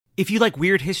If you like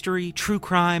weird history, true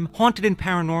crime, haunted and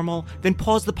paranormal, then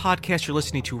pause the podcast you're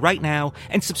listening to right now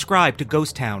and subscribe to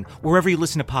Ghost Town wherever you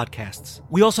listen to podcasts.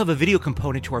 We also have a video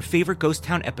component to our favorite Ghost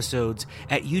Town episodes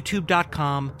at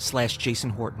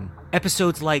youtube.com/Jason Horton.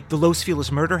 Episodes like The Los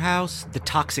Feliz Murder House, The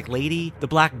Toxic Lady, The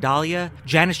Black Dahlia,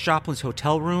 Janis Joplin's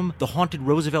Hotel Room, The Haunted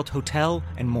Roosevelt Hotel,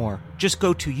 and more. Just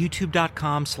go to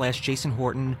youtube.com/Jason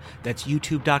Horton. That's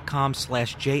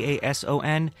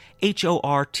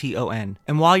youtube.com/JasonHorton.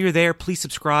 And while you're there, please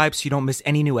subscribe so you don't miss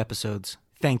any new episodes.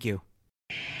 Thank you.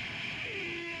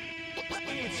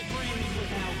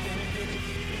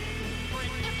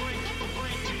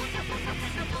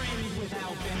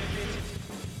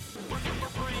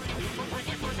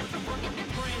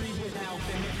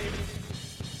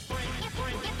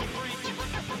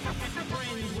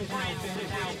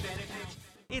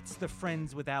 It's the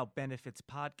Friends Without Benefits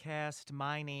podcast.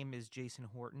 My name is Jason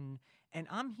Horton, and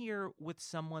I'm here with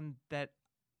someone that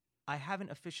I haven't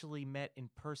officially met in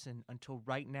person until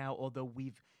right now, although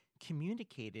we've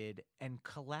communicated and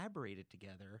collaborated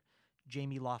together.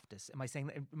 Jamie Loftus. Am I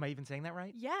even saying that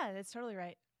right? Yeah, that's totally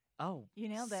right. Oh, you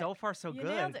nailed it. So far, so good. You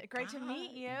nailed it. Great to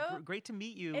meet you. Great to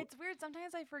meet you. It's weird.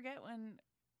 Sometimes I forget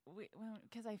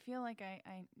because I feel like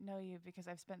I know you because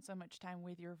I've spent so much time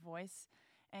with your voice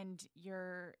and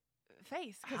your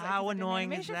face. How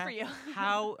annoying is that? For you.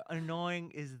 How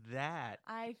annoying is that?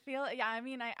 I feel, yeah, I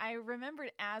mean, I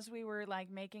remembered as we were like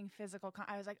making physical,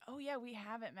 I was like, oh yeah, we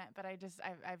haven't met, but I feel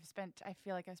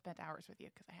like I've spent hours with you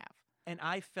because I have. And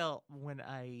I felt when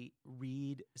I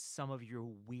read some of your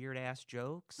weird ass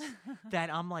jokes that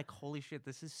I'm like, holy shit,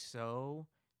 this is so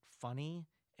funny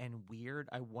and weird.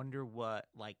 I wonder what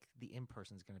like the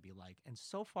in-person is going to be like. And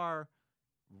so far,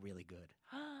 really good.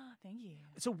 Thank you.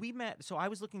 So we met. So I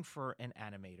was looking for an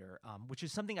animator, which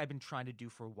is something I've been trying to do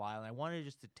for a while, and I wanted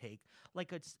just to take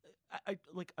like I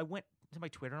went to my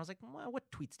Twitter and I was like, well,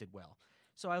 what tweets did well?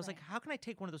 So I was like, how can I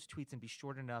take one of those tweets and be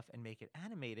short enough and make it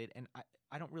animated? And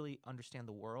I don't really understand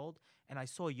the world, and I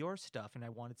saw your stuff, and I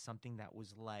wanted something that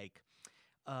was like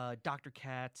Dr.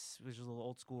 Katz, which is a little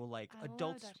old school, like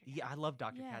adults. Yeah, I love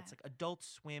Dr. Katz, like Adult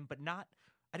Swim, but not.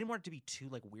 I didn't want it to be too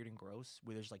like weird and gross,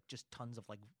 where there's like just tons of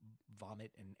like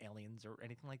vomit and aliens or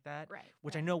anything like that. Right.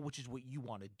 Which I know, which is what you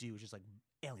want to do, is just like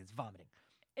aliens vomiting.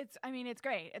 It's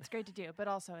great. It's great to do, but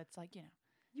also it's like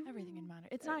everything in moderation.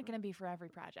 It's not going to be for every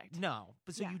project. No,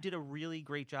 but so you did a really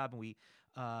great job, and we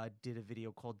did a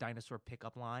video called Dinosaur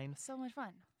Pickup Line. So much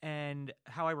fun. And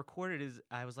how I recorded is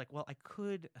I was like, well, I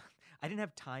didn't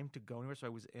have time to go anywhere, so I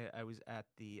was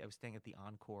staying at the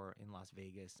Encore in Las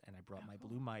Vegas, and I brought my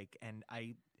Blue mic, and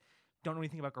I don't know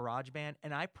anything about GarageBand,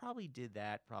 and I probably did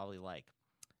that like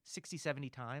 60,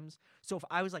 70 times. So if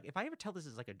I ever tell this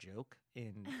as like a joke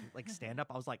in like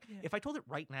stand-up, I was like, if I told it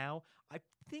right now, I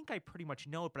think I pretty much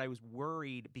know it, but I was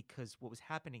worried because what was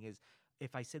happening is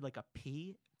if I said like a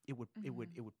P, it would I think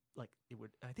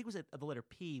it was the letter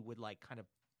P would like kind of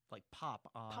like pop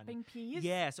on. Popping peas?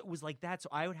 Yeah, so it was like that. So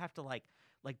I would have to like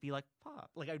be like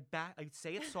pop. Like I'd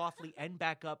say it softly and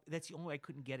back up. That's the only way I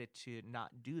couldn't get it to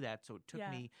not do that. So it took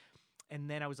me. And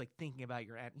then I was like thinking about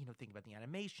thinking about the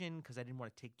animation because I didn't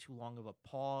want to take too long of a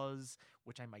pause,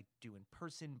 which I might do in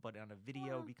person, but on a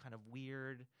video would be kind of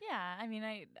weird. Yeah, I mean,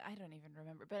 I don't even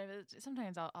remember, but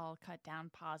sometimes I'll cut down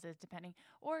pauses depending,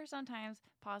 or sometimes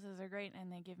pauses are great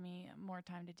and they give me more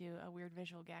time to do a weird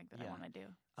visual gag that I want to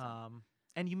do. So.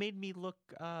 And you made me look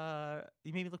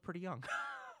pretty young,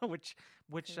 which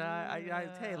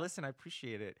hey, listen, I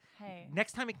appreciate it. Hey,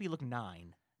 next time make me look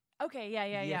 9. Okay,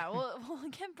 yeah. We'll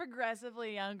get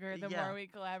progressively younger the more we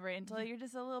collaborate until you're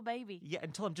just a little baby. Yeah,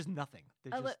 until I'm just nothing.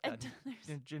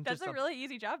 That's a really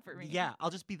easy job for me. Yeah,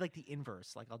 I'll just be like the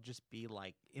inverse. Like I'll just be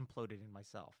like imploded in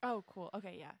myself. Oh, cool.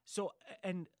 Okay, yeah. So,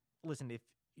 and listen, if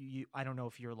I don't know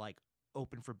if you're like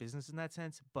open for business in that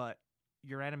sense, but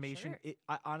your animation,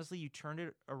 honestly, you turned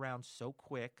it around so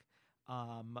quick.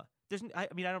 I'm not doing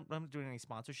any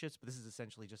sponsorships, but this is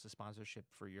essentially just a sponsorship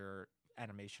for your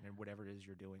animation and whatever it is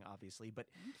you're doing, obviously. But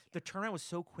the turnaround was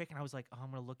so quick, and I was like, oh, I'm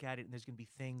going to look at it, and there's going to be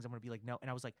things. I'm going to be like, no. And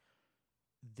I was like,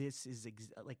 this is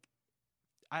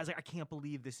I can't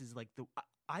believe this is like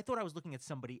I thought I was looking at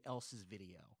somebody else's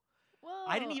video. Well,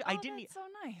 that's so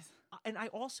nice. And I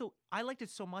liked it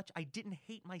so much, I didn't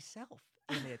hate myself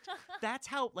in it. That's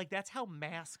how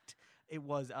masked it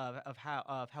was of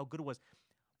how good it was.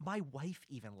 My wife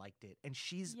even liked it, and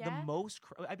she's the most.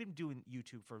 I've been doing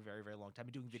YouTube for a very, very long time.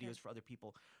 I've been doing videos for other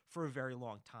people for a very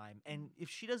long time. And if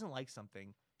she doesn't like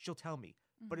something, she'll tell me.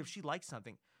 But if she likes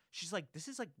something, she's like, "This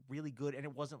is like really good." And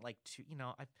it wasn't like too.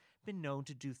 I've been known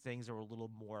to do things that were a little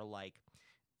more like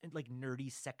like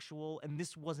nerdy sexual, and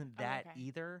this wasn't that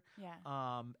either.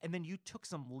 Yeah. And then you took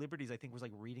some liberties. I think was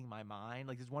like reading my mind.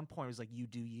 Like there's one point it was like you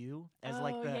do you as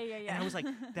yeah. and I was like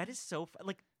that is so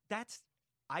like that's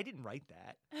I didn't write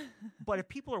that, but if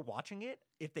people are watching it,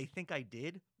 if they think I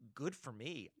did, good for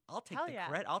me. I'll take the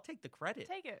credit. I'll take the credit.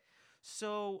 Take it.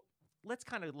 So let's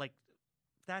kind of like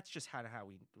that's just how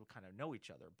we kind of know each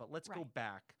other. But let's go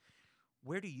back.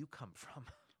 Where do you come from?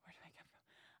 Where do I come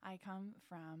from? I come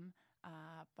from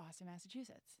Boston,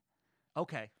 Massachusetts.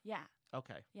 Okay. Yeah.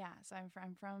 Okay. Yeah. So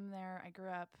I'm from there. I grew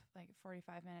up like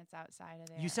 45 minutes outside of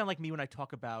there. You sound like me when I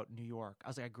talk about New York. I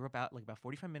was like, I grew up like about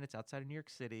 45 minutes outside of New York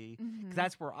City. Because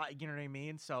that's where you know what I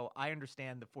mean? So I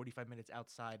understand the 45 minutes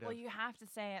outside of. Well, you have to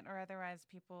say it or otherwise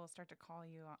people will start to call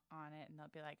you on it and they'll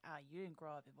be like, you didn't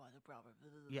grow up in Boston.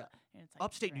 Yeah. And it's like,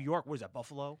 upstate New York, what is that,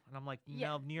 Buffalo? And I'm like,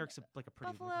 no, New York's like a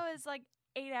pretty. Buffalo is like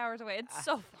 8 hours away. It's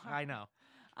so far. I know.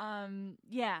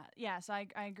 Yeah. So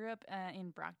I grew up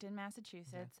in Brockton,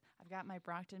 Massachusetts. I've got my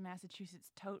Brockton,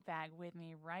 Massachusetts tote bag with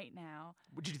me right now.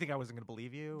 Did you think I wasn't going to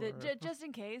believe you? Just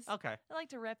in case. Okay. I like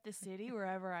to rep the city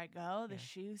wherever I go. The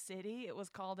Shoe City, it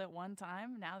was called at one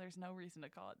time. Now there's no reason to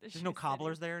call it the Shoe City. There's no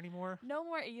cobblers there anymore? No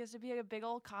more. It used to be a big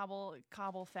old cobble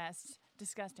fest.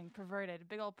 Disgusting, perverted,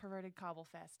 big old perverted cobble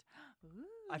fest. Ooh,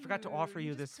 I forgot to offer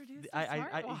you this.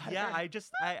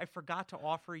 I forgot to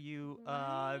offer you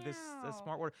this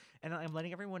smart water, and I'm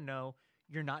letting everyone know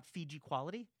you're not Fiji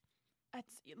quality.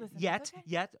 Listen, yet.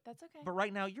 That's okay. But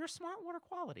right now, you're smart water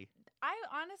quality. I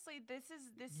honestly, this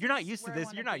is. You're not used to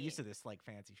this. You're not used to this like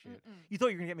fancy shit. You thought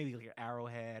you were gonna get maybe like an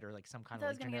Arrowhead or like some kind of. I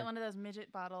was gonna get one of those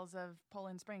midget bottles of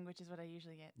Poland Spring, which is what I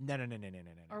usually get. No.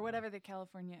 Or whatever the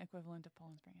California equivalent of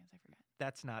Poland Spring is. I forget.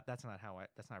 That's not how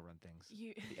I run things.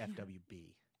 The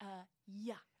FWB.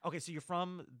 Yeah. Okay, so you're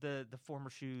from the former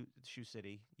Shoe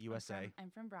City, USA. I'm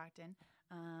from Brockton,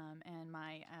 and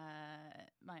my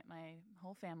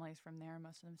whole family's from there.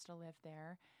 Most of them still live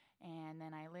there. And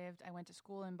then I went to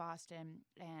school in Boston,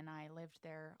 and I lived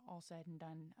there, all said and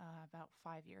done, about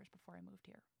 5 years before I moved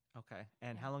here. Okay.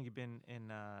 And how long you been in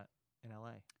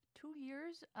LA? 2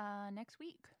 years next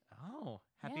week. Oh,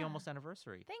 happy almost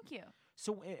anniversary. Thank you.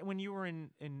 So when you were in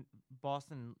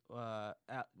Boston,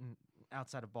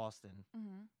 outside of Boston,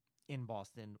 in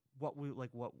Boston, what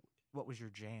was your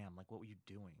jam? Like, what were you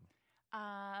doing?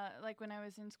 Like when I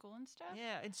was in school and stuff?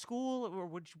 Yeah, in school, or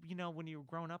would you, when you were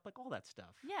growing up, like all that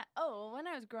stuff. Yeah. Oh, when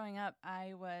I was growing up,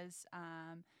 I was,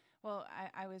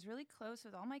 I was really close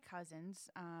with all my cousins.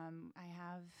 I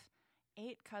have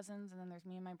 8 cousins, and then there's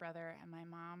me and my brother, and my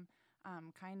mom,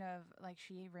 kind of like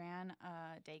she ran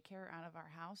a daycare out of our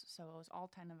house, so it was all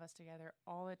 10 of us together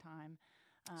all the time.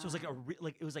 So it was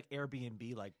like it was like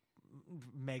Airbnb, like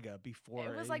mega before.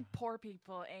 It was like poor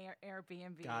people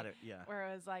Airbnb. Got it. Yeah. Where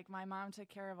it was like my mom took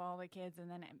care of all the kids, and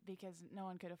then because no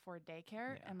one could afford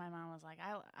daycare, and my mom was like,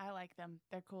 I like them.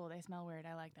 They're cool. They smell weird.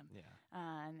 I like them. Yeah.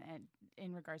 And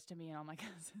in regards to me and all my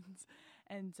cousins,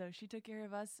 and so she took care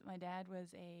of us. My dad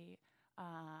was a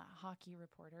hockey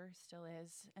reporter, still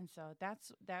is, and so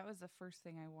that was the first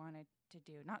thing I wanted to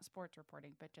do. Not sports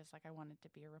reporting, but just like I wanted to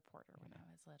be a reporter when I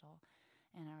was little.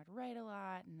 And I would write a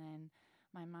lot, and then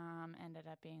my mom ended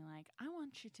up being like, I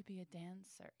want you to be a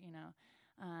dancer,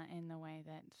 in the way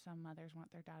that some mothers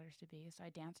want their daughters to be. So I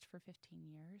danced for 15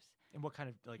 years. And what kind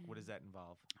of, what does that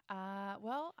involve?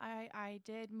 Well, I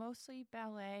did mostly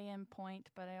ballet and pointe,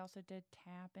 but I also did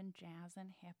tap and jazz and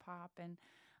hip-hop, and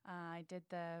I did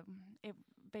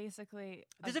basically...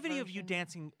 There's a video of you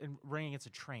dancing and running against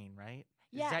a train, right?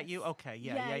 Yes. Is that you? Okay,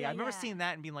 yeah. I remember seeing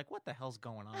that and being like, what the hell's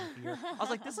going on here? I was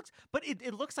like, this looks... But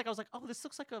it looks like, I was like, oh, this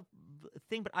looks like a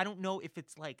thing, but I don't know if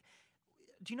it's like...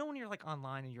 Do you know when you're like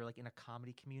online and you're like in a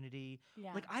comedy community?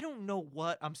 Yeah. Like, I don't know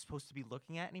what I'm supposed to be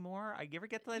looking at anymore. I ever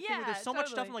get to that thing where there's so totally.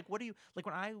 much stuff. I'm like, what do you... Like,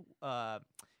 when I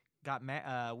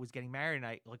was getting married and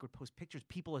I like would post pictures,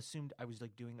 people assumed I was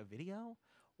like doing a video.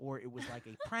 Or it was like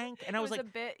a prank, and I was like, a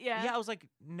bit, yeah. I was like,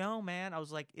 no, man. I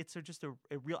was like, it's just a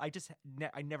real. I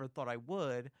never thought I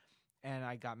would, and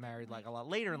I got married like a lot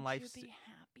later in life. Would you be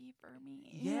happy for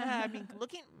me? Yeah, I mean,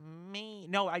 look at me.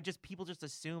 No, people just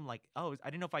assume like, oh,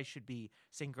 I didn't know if I should be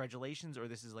saying congratulations or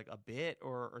this is like a bit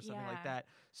or something like that.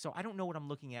 So I don't know what I'm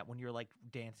looking at when you're like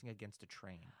dancing against a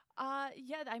train.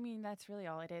 Yeah, I mean, that's really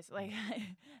all it is. Like,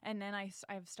 and then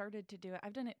I've started to do it.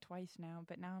 I've done it twice now,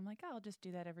 but now I'm like, I'll just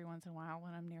do that every once in a while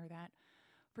when I'm near that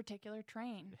particular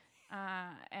train.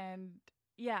 And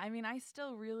yeah, I mean, I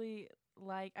still really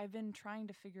I've been trying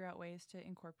to figure out ways to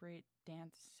incorporate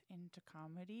dance into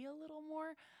comedy a little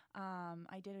more.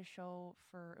 I did a show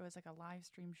it was like a live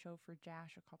stream show for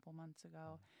Jash a couple months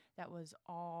ago that was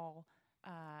all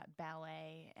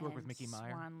ballet You work and with Mickey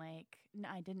Meyer? Swan Lake. No,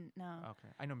 I didn't know. Okay,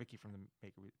 I know Mickey from the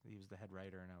Maker. He was the head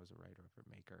writer, and I was a writer for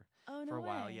Maker Oh, for no a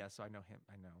while. way. Yeah, so I know him.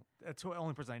 I know that's the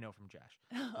only person I know from Jash.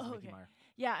 Is Oh, Mickey okay. Meyer.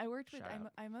 Yeah, I worked with. Shout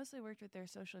out. I mostly worked with their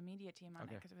social media team on it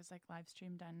Okay. because it was like live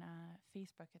streamed on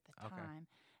Facebook at the Okay. time,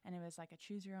 and it was like a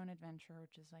choose your own adventure,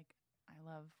 which is like I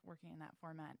love working in that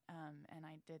format. And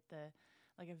I did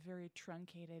like a very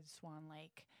truncated Swan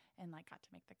Lake, and like got to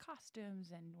make the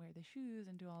costumes and wear the shoes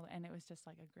and do all. And it was just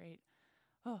like a great.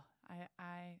 Oh,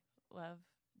 I love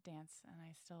dance, and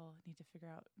I still need to figure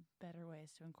out better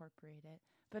ways to incorporate it.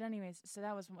 But anyways, so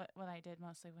that was what I did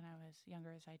mostly when I was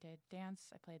younger. Is I did dance.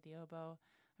 I played the oboe.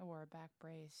 I wore a back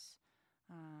brace,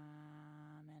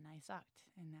 and I sucked,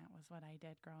 and that was what I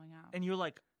did growing up. And you're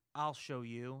like, I'll show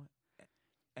you,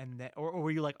 and then, or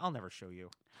were you like, I'll never show you?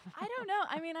 I don't know.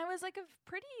 I mean, I was like a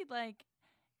pretty like.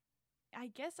 I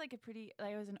guess like a pretty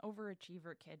like I was an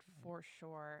overachiever kid for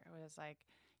sure. It was like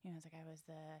I was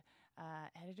the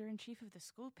editor-in-chief of the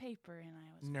school paper, and I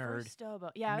was Nerd. first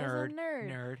oboe. Yeah, I was a nerd.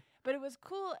 Nerd. But it was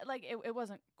cool. Like it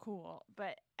wasn't cool.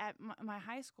 But at my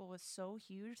high school was so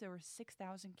huge. There were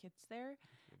 6,000 kids there,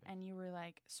 and you were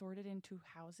like sorted into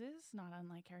houses, not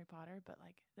unlike Harry Potter, but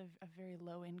like a very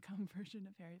low-income version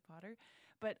of Harry Potter.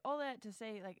 But all that to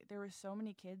say, like there were so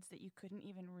many kids that you couldn't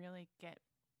even really get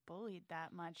bullied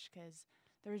that much because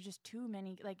there was just too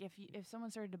many. Like if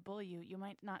someone started to bully you, you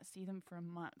might not see them for a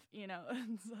month.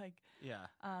 It's like Yeah.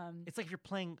 It's like if you're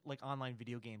playing like online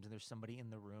video games and there's somebody in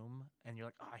the room and you're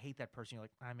like, oh, I hate that person. You're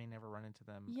like, I may never run into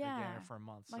them again for a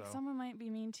month. Like so. someone might be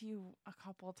mean to you a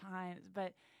couple times,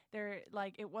 but they're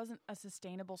like it wasn't a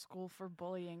sustainable school for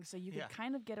bullying, so you could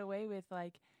kind of get away with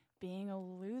like being a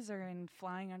loser and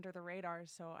flying under the radar.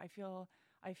 So I feel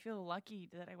lucky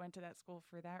that I went to that school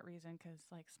for that reason, because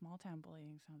like small town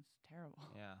bullying sounds terrible.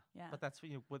 Yeah. But that's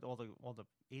what all the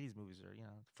 80s movies are,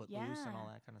 Footloose and all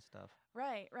that kind of stuff.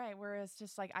 Right. Whereas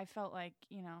just like I felt like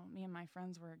me and my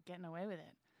friends were getting away with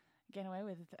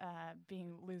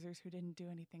being losers who didn't do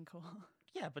anything cool.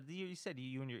 Yeah, but you said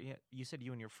you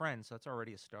and your friends, so that's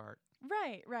already a start.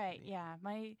 Right. Yeah.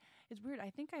 It's weird. I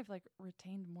think I've like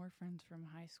retained more friends from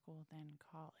high school than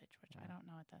college, which I don't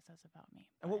know what that says about me.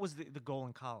 And what was the goal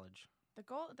in college? The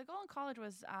goal in college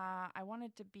was I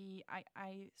wanted to be.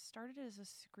 I started as a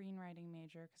screenwriting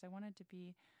major because I wanted to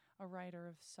be a writer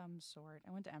of some sort.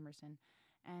 I went to Emerson,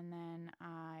 and then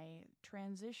I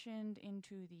transitioned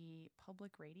into the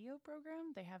public radio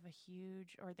program. They have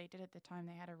they did at the time.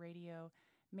 They had a radio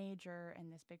major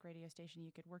and this big radio station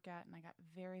you could work at, and I got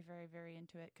very, very, very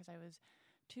into it because I was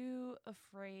too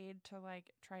afraid to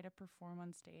like try to perform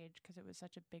on stage because it was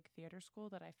such a big theater school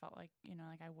that I felt like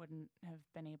like I wouldn't have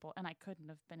been able, and I couldn't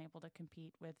have been able to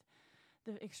compete with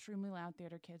the extremely loud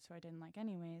theater kids who I didn't like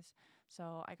anyways.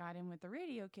 So I got in with the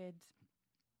radio kids,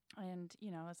 and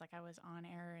it was like I was on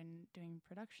air and doing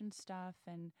production stuff,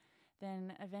 and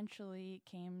then eventually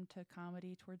came to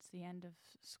comedy towards the end of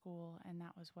school, and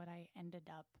that was what I ended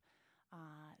up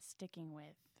sticking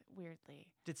with, weirdly.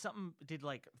 Did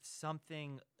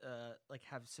something like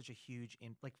have such a huge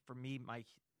like for me,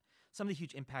 some of the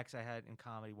huge impacts I had in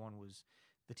comedy? One was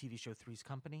the TV show Three's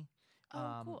Company.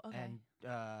 Oh, cool. Okay. And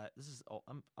this is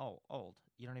I'm old.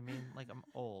 You know what I mean? Like I'm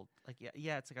old. Like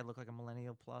yeah. It's like I look like a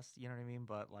millennial plus. You know what I mean?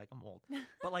 But like I'm old.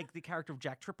 But like the character of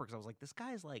Jack Tripper, because I was like, this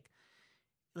guy is like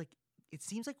it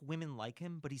seems like women like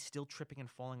him, but he's still tripping and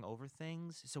falling over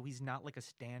things. So he's not like a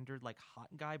standard like hot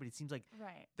guy, but it seems like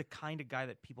the kind of guy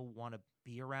that people want to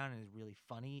be around and is really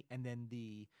funny. And then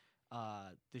the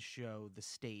show The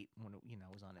State, when it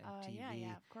was on MTV,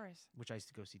 yeah, of course, which I used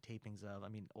to go see tapings of. I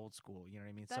mean, old school, you know what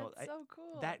I mean? That's so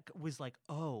cool. That was like,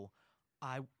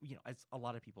 as a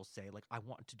lot of people say, like I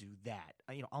want to do that.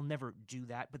 I'll never do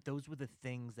that, but those were the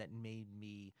things that made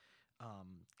me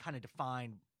kind of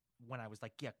define when I was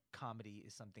like, yeah, comedy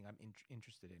is something I'm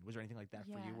interested in. Was there anything like that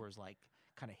for you, where it's like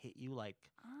kind of hit you like?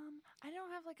 I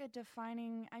don't have like a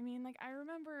defining. I mean, like I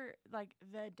remember like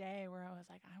the day where I was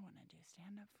like, I want to do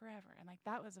stand up forever, and like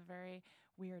that was a very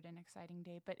weird and exciting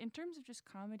day. But in terms of just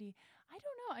comedy, I don't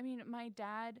know. I mean, my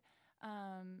dad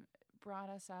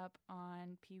brought us up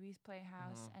on Pee-wee's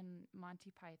Playhouse and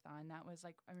Monty Python. That was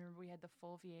like, I remember we had the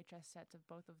full VHS sets of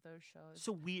both of those shows.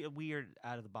 So weird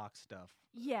out of the box stuff.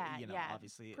 Yeah,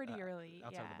 obviously pretty early.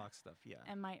 Outside of the box stuff, yeah.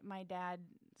 And my dad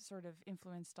sort of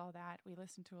influenced all that. We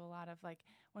listened to a lot of like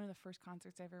one of the first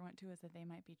concerts I ever went to was the They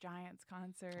Might Be Giants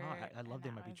concert. Oh, I love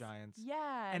They Might Be Giants.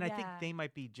 Yeah, and I think They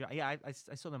Might Be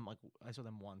I saw them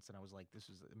once, and I was like, this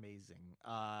was amazing.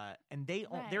 And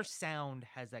their sound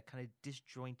has that kind of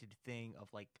disjointed thing of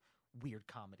like weird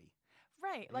comedy.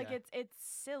 Right, like it's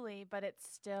silly, but it's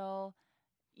still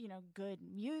good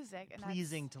music and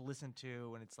pleasing to listen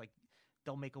to, and it's like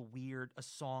they'll make a weird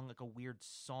song,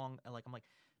 like I'm like,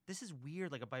 this is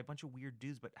weird, like by a bunch of weird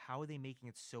dudes, but how are they making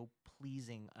it so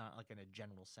pleasing, like in a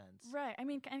general sense? Right. I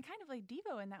mean, and kind of like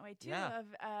Devo in that way too. Yeah.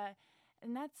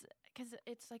 And that's because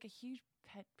it's like a huge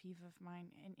pet peeve of mine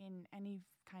in any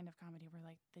kind of comedy where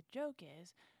like the joke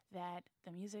is that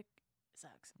the music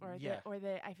sucks, or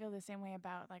I feel the same way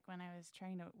about like when I was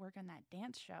trying to work on that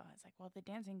dance show. I was like, well,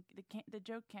 the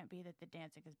joke can't be that the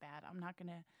dancing is bad. I'm not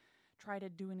gonna try to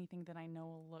do anything that I know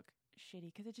will look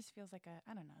shitty because it just feels like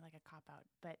I don't know, like a cop out.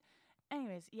 But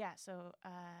anyways, yeah. So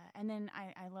and then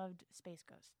I loved Space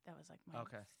Ghost. That was like my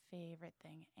favorite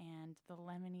thing, and the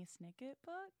Lemony Snicket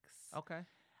books. Okay.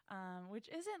 Which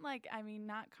isn't like, I mean,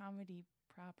 not comedy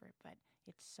proper, but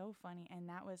it's so funny. And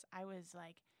I was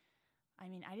like, I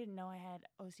mean, I didn't know I had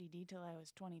OCD till I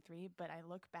was 23, but I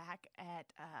look back at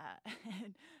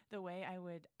the way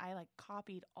I like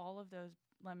copied all of those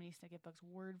Lemony Snicket books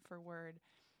word for word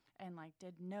and like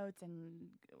did notes and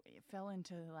fell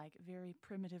into like very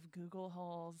primitive Google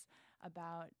holes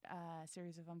about a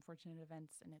series of unfortunate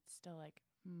events. And it's still like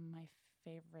my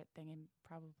favorite thing and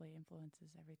probably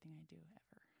influences everything I do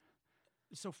ever.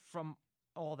 So from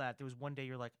all that, there was one day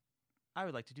you're like, I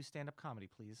would like to do stand-up comedy,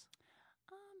 please.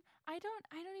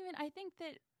 I think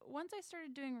that once I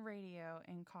started doing radio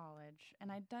in college,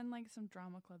 and I'd done like some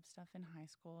drama club stuff in high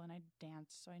school, and I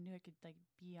danced, so I knew I could like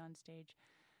be on stage.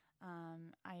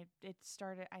 I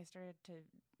started to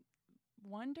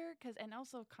wonder and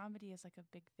also comedy is like a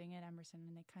big thing at Emerson,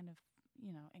 and they kind of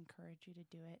encourage you to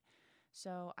do it.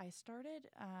 So I started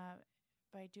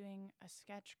by doing a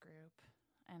sketch group,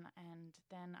 and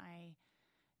then I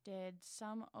did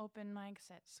some open mics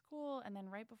at school, and then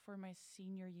right before my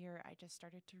senior year, I just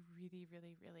started to really,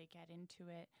 really, really get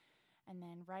into it. And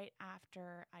then right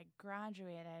after I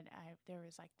graduated, there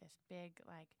was like this big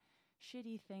like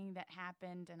shitty thing that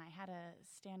happened, and I had a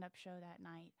stand-up show that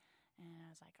night, and I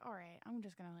was like, all right, I'm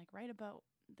just gonna like write about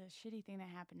the shitty thing that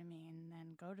happened to me, and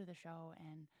then go to the show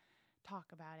and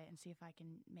talk about it and see if I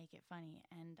can make it funny.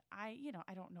 And I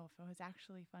don't know if it was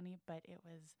actually funny, but it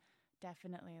was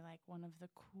definitely like one of the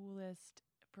coolest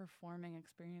performing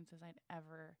experiences I'd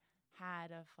ever had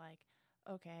of like,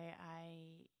 okay,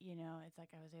 it's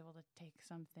like I was able to take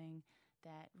something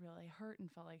that really hurt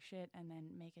and felt like shit and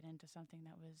then make it into something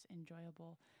that was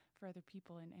enjoyable for other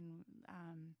people. And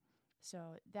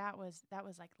so that was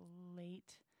like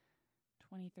late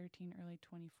 2013, early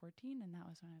 2014. And that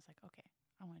was when I was like, okay,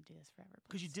 I want to do this forever.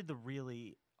 Because you did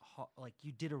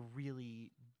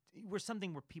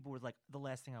something where people were like, the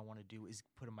last thing I want to do is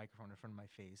put a microphone in front of my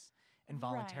face and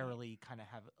voluntarily kind of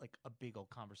have like a big old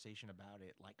conversation about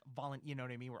it, like you know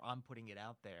what I mean, where I'm putting it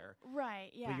out there. Right,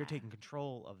 yeah. But you're taking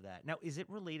control of that. Now, is it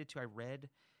related to, I read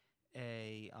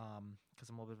because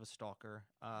I'm a little bit of a stalker,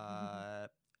 I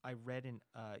read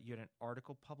you had an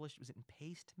article published, was it in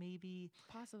Paste maybe?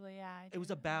 Possibly, yeah. It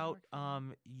was about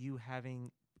you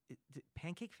having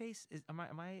pancake face. Am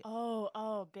I?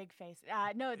 Oh, big face.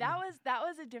 No, that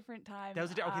was a different time. That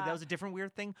was that was a different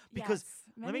weird thing because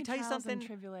yes, let me tell you something. And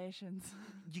tribulations.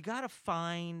 You gotta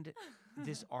find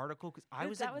this article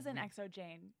because that was an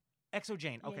Exojane.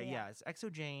 Exojane. Okay, yeah. It's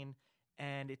Exojane,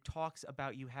 and it talks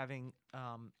about you having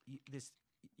this.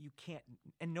 You can't,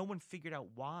 and no one figured out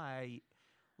why.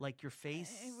 Like your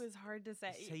face. It was hard to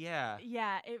say. So, yeah.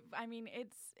 Yeah.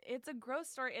 It's a gross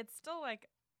story. It's still like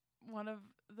one of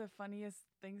the funniest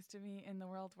things to me in the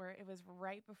world, where it was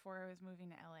right before I was moving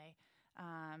to LA.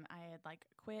 I had like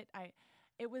quit.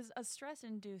 It was a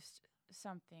stress-induced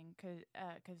something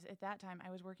because at that time I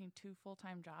was working 2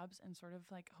 full-time jobs and sort of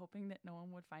like hoping that no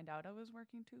one would find out I was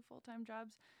working 2 full-time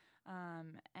jobs,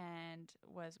 and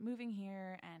was moving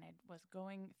here, and it was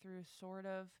going through sort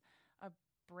of a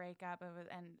breakup.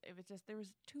 It was just, there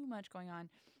was too much going on,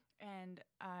 and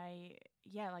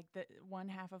like the one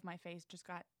half of my face just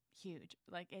got huge.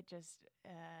 Like it just,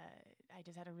 I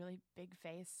just had a really big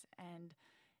face, and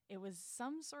it was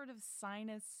some sort of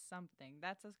sinus something.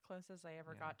 That's as close as I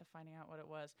ever got to finding out what it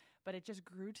was. But it just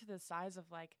grew to the size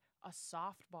of like a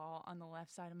softball on the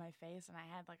left side of my face, and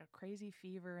I had like a crazy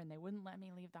fever, and they wouldn't let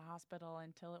me leave the hospital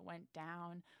until it went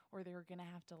down, or they were gonna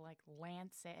have to like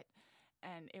lance it.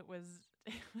 And it was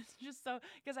just so,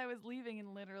 because I was leaving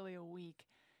in literally a week,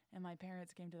 and my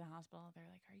parents came to the hospital. They're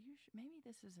like, maybe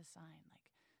this is a sign. Like,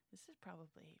 this is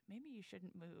probably, maybe you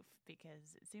shouldn't move,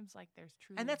 because it seems like there's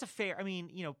truly. And that's a fair, I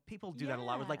mean, people do that a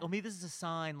lot with like, oh, maybe this is a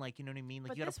sign, like, you know what I mean? Like,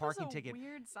 but you got a parking was a ticket.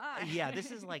 Weird sign. Yeah,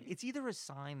 this is like, it's either a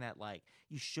sign that like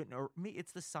you shouldn't, or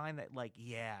it's the sign that like,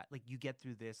 yeah, like you get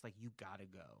through this, like you gotta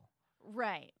go.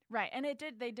 Right, right. And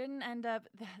they didn't end up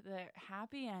the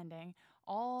happy ending.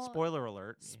 All Spoiler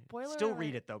alert. spoiler Still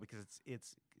read alert. it though, because it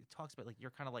talks about like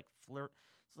you're kind of like it's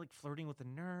like flirting with a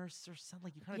nurse or something.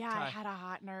 Like you kind of Yeah, I had a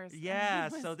hot nurse. and yeah.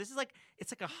 it was- So this is like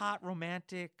it's like a hot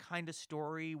romantic kind of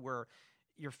story where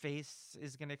your face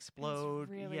is gonna it's explode.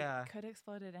 really yeah, could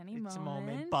explode at any it's moment. a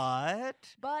moment,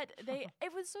 but But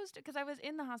it was so because I was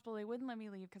in the hospital, they wouldn't let me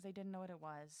leave because they didn't know what it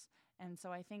was. And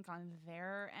so I think on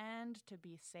their end, to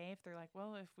be safe, they're like,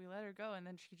 well, if we let her go and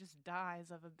then she just dies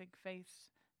of a big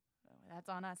face, that's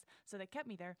on us. So they kept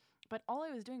me there. But all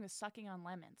I was doing was sucking on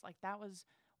lemons. Like that was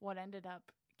what ended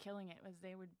up killing it. Was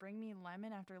they would bring me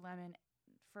lemon after lemon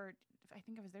for I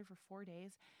think I was there for 4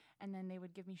 days, and then they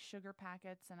would give me sugar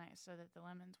packets so that the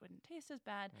lemons wouldn't taste as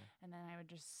bad. Yeah. And then I would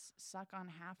just suck on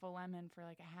half a lemon for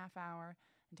like a half hour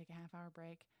and take a half-hour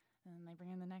break, and then they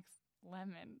bring in the next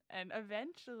lemon, and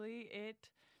eventually it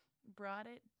brought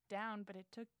it down, but it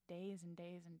took days and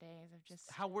days and days of just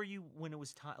how were you when it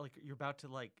was time? Like you're about to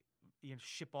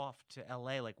ship off to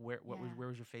LA. Like where Yeah. where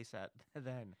was your face at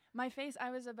then? my face. I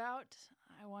was about,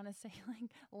 I want to say, like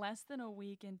less than a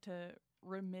week into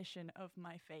remission of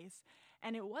my face,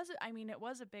 and it was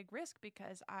a big risk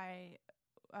because I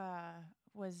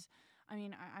was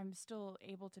I'm still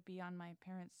able to be on my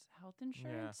parents' health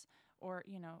insurance, or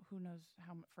who knows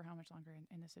for how much longer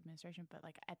in this administration. But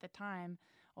like at the time,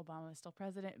 Obama was still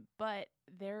president, but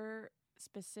their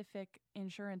specific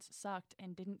insurance sucked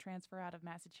and didn't transfer out of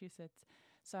Massachusetts.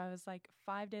 So I was like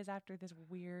 5 days after this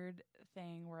weird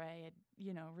thing where I had,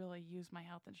 really used my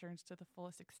health insurance to the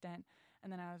fullest extent.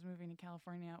 And then I was moving to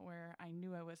California where I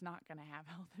knew I was not going to have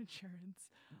health insurance.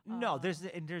 No,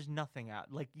 there's nothing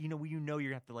out. Like you have to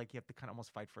you have to kind of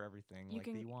almost fight for everything You like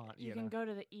can that you want. you can go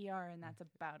to the ER and that's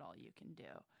about all you can do,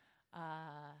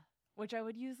 which I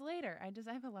would use later. I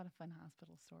have a lot of fun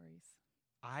hospital stories.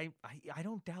 I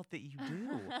don't doubt that you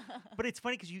do. But it's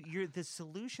funny because the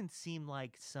solutions seem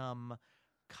like some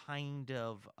kind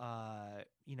of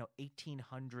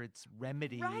 1800s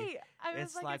remedy. Right. I was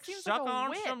It's like, like it seems suck like a on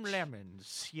witch. some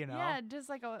lemons, Yeah, just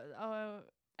like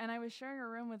and I was sharing a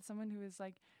room with someone who was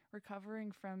like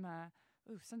recovering from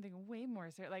something way more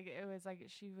serious. Like it was like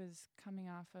she was coming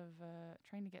off of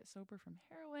trying to get sober from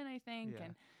heroin, I think, Yeah.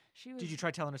 and she was. Did you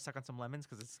try telling her to suck on some lemons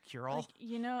because it's cure all?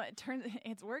 It turns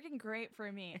it's working great for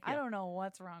me. I Yeah. don't know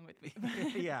what's wrong with me.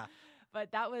 Yeah.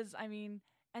 But that was,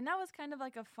 and that was kind of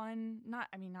like a fun, not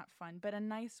fun, but a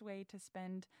nice way to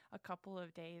spend a couple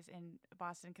of days in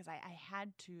Boston because I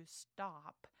had to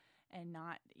stop and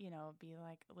not, be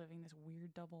like living this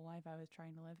weird double life I was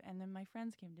trying to live. And then my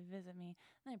friends came to visit me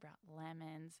and they brought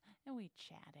lemons and we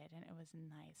chatted and it was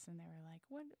nice. And they were like,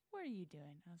 what are you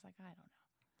doing? I was like, I don't know.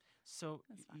 So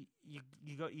That's fine.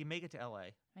 you make it to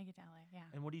LA, Make it to LA, yeah.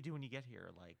 and what do you do when you get here?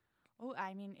 Like, Oh,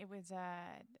 it was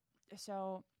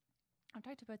so I've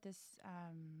talked about this.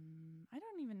 I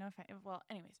don't even know if well,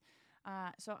 anyways.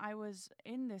 So I was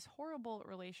in this horrible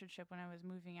relationship when I was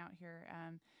moving out here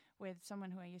with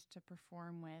someone who I used to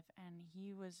perform with, and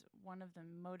he was one of the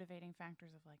motivating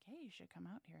factors of like, hey, you should come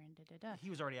out here and da-da-da. he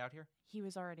was already out here? He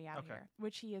was already out Okay. here,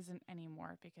 which he isn't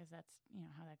anymore because that's,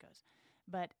 how that goes.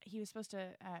 But he was supposed to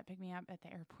pick me up at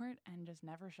the airport and just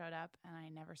never showed up, and I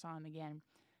never saw him again.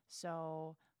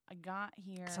 So I got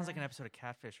here. Sounds like an episode of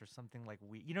Catfish or something like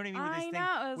we. You know what I mean? I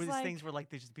know, it was with these like- things where like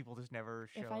there's just people just never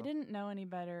show If up. I didn't know any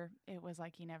better, it was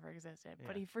like he never existed,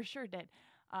 but Yeah. he for sure did.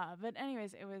 But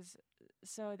anyways,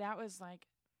 so that was like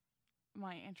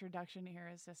my introduction here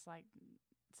is just like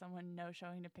someone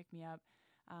no-showing to pick me up.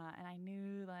 And I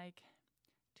knew like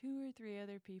 2 or 3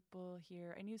 other people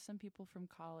here. I knew some people from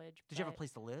college. Did you have a but-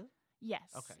 place to live?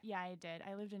 Yes. Okay. Yeah, I did.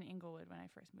 I lived in Inglewood when I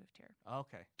first moved here.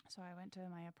 Okay. So I went to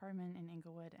my apartment in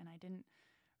Inglewood and I didn't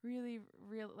really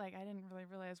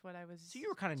realize what I was So you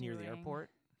were kind of near the doing.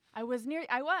 airport. I was, yeah.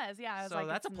 I was So like,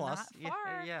 that's a it's plus. not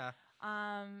far. Yeah.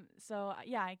 So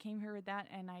yeah, I came here with that,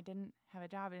 and I didn't have a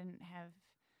job. I didn't have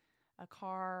a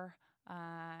car,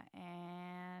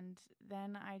 and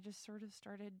then I just sort of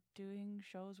started doing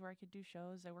shows where I could do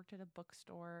shows. I worked at a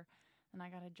bookstore, and I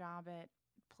got a job at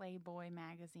Playboy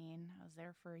magazine. I was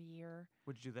there for a year.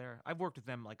 What'd you do there? I've worked with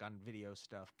them like on video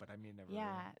stuff, but I mean never.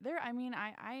 Yeah, there.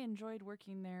 I enjoyed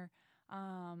working there.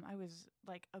 I was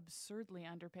like absurdly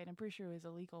underpaid. I'm pretty sure it was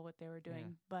illegal what they were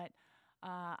doing, but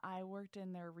I worked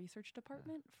in their research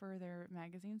department for their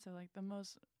magazine, so like the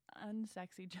most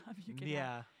unsexy job you can have.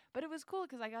 Yeah. But it was cool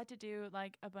because I got to do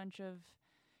like a bunch of,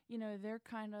 they're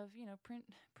kind of,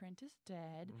 print is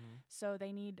dead, Mhm. so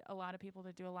they need a lot of people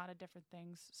to do a lot of different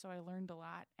things. So I learned a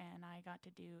lot, and I got to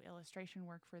do illustration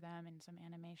work for them and some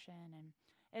animation, and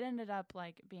it ended up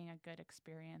like being a good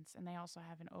experience. And they also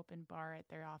have an open bar at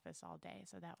their office all day,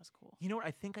 so that was cool. You know what?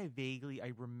 I think I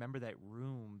remember that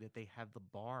room that they have the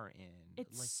bar in.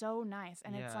 It's like, so nice,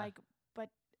 and it's Yeah. like, but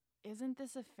isn't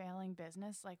this a failing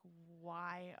business? Like,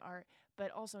 why are?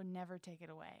 But also never take it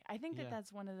away. I think that Yeah.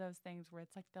 that's one of those things where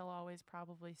it's like they'll always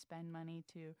probably spend money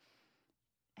to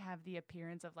have the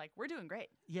appearance of like, we're doing great.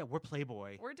 yeah, we're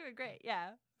Playboy. We're doing great.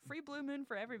 Yeah. Free Blue Moon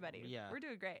for everybody. Yeah. We're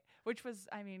doing great. Which was,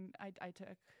 I mean, I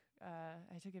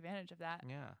took advantage of that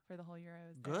Yeah. for the whole year I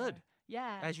was Good. there.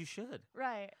 Yeah. As you should.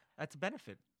 Right. That's a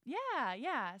benefit. Yeah,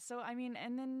 yeah. So I mean,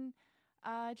 and then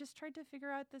just tried to figure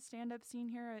out the stand-up scene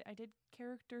here. I did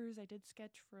characters. I did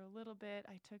sketch for a little bit.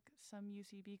 I took some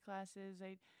UCB classes.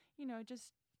 I,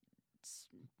 just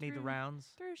Made the threw-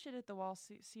 rounds. Threw shit at the wall,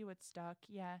 see what stuck.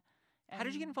 Yeah. How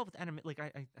did you get And- involved with anime? Like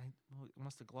I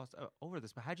must have glossed over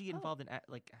this, but how did you get Oh. involved in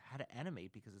like how to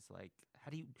animate? Because it's like how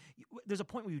do you? There's a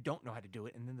point where you don't know how to do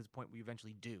it, and then there's a point where you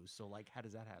eventually do. So like, how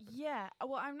does that happen? Yeah.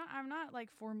 Well, I'm not like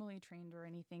formally trained or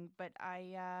anything, but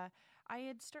I'd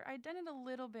done it a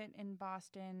little bit in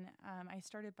Boston. I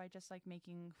started by just like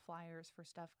making flyers for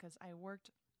stuff because I worked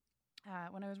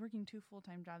when I was working 2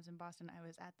 full-time jobs in Boston. I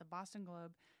was at the Boston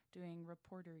Globe doing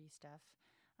reportery stuff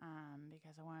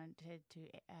because I wanted to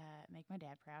make my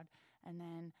dad proud, and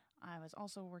then I was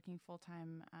also working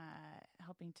full-time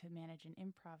helping to manage an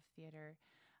improv theater.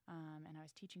 And I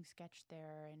was teaching sketch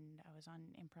there, and I was on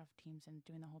improv teams and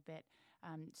doing the whole bit.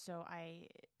 So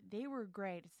they were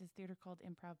great. It's this theater called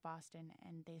Improv Boston,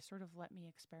 and they sort of let me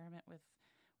experiment with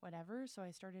whatever. So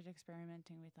I started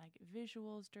experimenting with like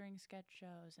visuals during sketch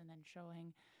shows, and then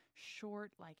showing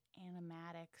short like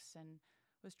animatics, and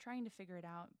was trying to figure it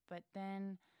out. But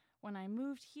then when I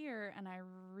moved here, and I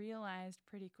realized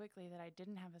pretty quickly that I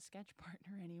didn't have a sketch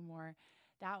partner anymore,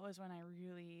 that was when I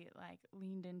really like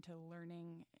leaned into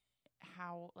learning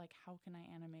how can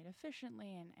I animate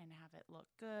efficiently and have it look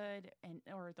good, and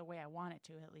or the way I want it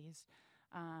to at least.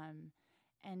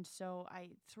 And so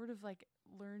I sort of like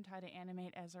learned how to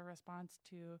animate as a response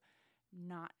to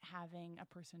not having a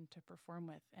person to perform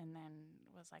with, and then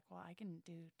was like, well, I can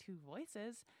do 2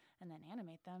 voices and then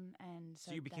animate them. And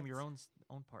So you became your own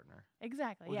partner.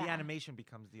 Exactly. Or yeah. the animation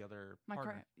becomes the other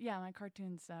partner. My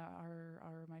cartoons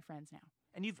are my friends now.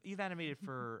 And you've animated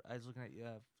for I was looking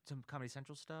at some Comedy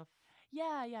Central stuff.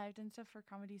 Yeah, I've done stuff for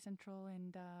Comedy Central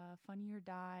and Funny or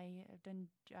Die. I've done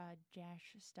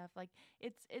Jash stuff. Like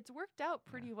it's worked out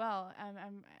pretty well.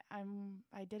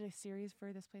 I did a series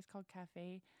for this place called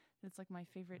Cafe. That's like my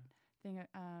favorite thing.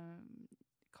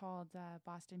 Called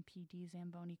Boston PD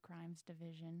Zamboni Crimes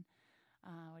Division,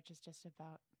 which is just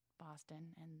about Boston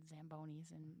and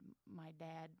Zambonis and my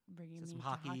dad bringing So me some to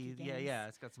hockey. hockey games. Yeah.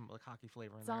 It's got some like hockey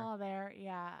flavor in It's there. all there,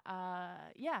 yeah.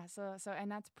 So and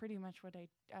that's pretty much what I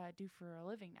do for a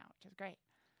living now, which is great.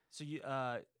 So you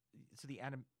so the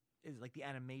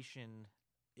animation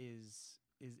is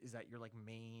that your like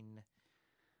main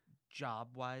job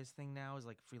wise thing now is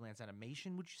like freelance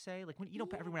animation, would you say? Like when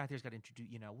everyone out there's got to introduce,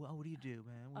 well, what do you do,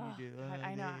 man? What do you do? God,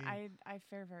 I know. I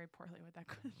fare very poorly with that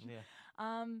question.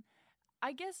 Yeah.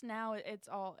 I guess now it's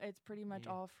pretty much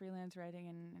Yeah. all freelance writing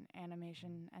and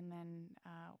animation, and then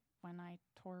when I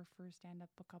tour for stand up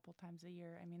a couple times a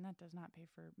year, I mean that does not pay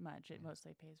for much. It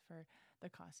mostly pays for the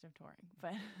cost of touring.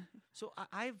 But So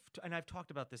I've talked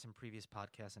about this in previous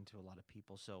podcasts and to a lot of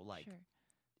people. So like sure.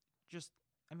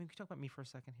 can you talk about me for a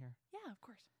second here? Yeah, of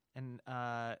course. And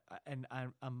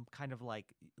I'm kind of like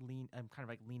leaning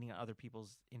on other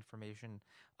people's information.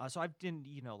 So I've done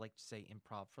like say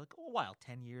improv for like a while,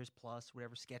 10 years plus,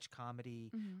 whatever, sketch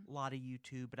comedy, Mm-hmm. a lot of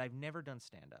YouTube, but I've never done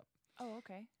stand up. Oh,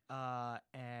 okay.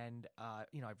 And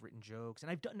I've written jokes,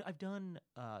 and I've done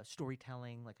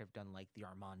storytelling, like I've done like the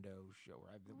Armando show,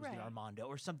 or it was Right. the Armando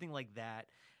or something like that.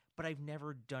 But I've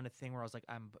never done a thing where I was like,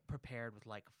 I'm prepared with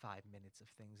like 5 minutes of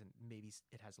things, and maybe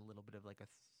it has a little bit of like a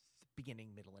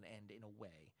beginning, middle, and end in a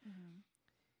way. Mm-hmm.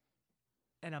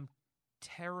 And I'm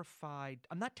terrified.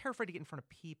 I'm not terrified to get in front of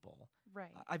people. Right.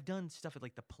 I've done stuff at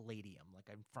like the Palladium, like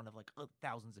in front of like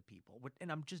thousands of people,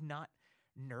 and I'm just not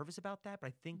nervous about that. But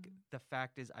I think Mhm. the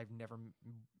fact is I've never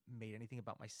made anything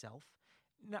about myself.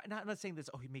 Not saying this,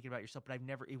 you make it about yourself, but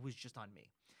it was just on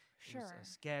me. It was Sure. a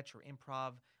sketch or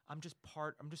improv. I'm just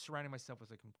surrounding myself with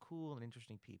like cool and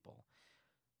interesting people.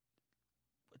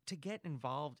 To get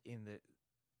involved in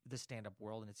the stand-up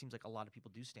world, and it seems like a lot of people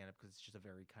do stand-up because it's just a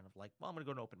very kind of like, well, I'm going to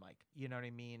go to an open mic. You know what I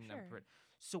mean? Sure.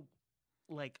 So,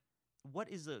 like, what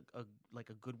is a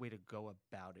good way to go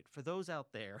about it for those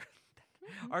out there that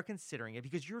Mhm. are considering it?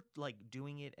 Because you're like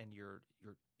doing it and you're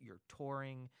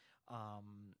touring,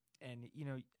 and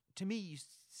to me you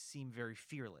seem very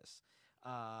fearless.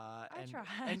 I try.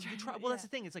 And you try. Well, that's yeah. the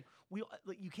thing. It's like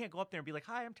you can't go up there and be like,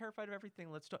 "Hi, I'm terrified of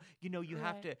everything. Let's talk." You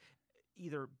have Right. to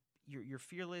either you're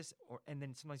fearless, and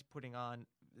then sometimes putting on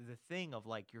the thing of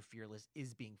like you're fearless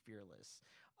is being fearless,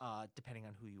 depending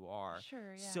on who you are.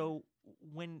 Sure, yeah. So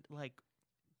when like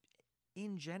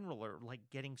in general or like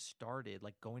getting started,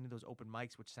 like going to those open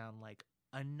mics, which sound like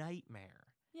a nightmare,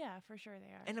 Yeah, for sure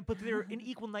they are. but they're an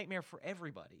equal nightmare for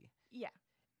everybody. Yeah.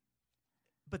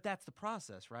 But that's the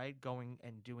process, right? Going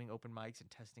and doing open mics and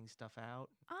testing stuff out.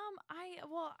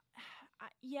 Well,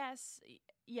 yes,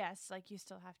 like you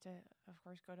still have to, of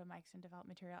course, go to mics and develop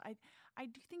material. I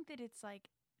do think that it's like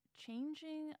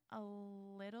changing a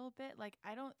little bit. Like,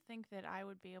 I don't think that I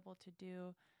would be able to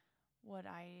do what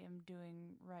I am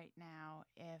doing right now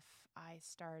if I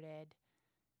started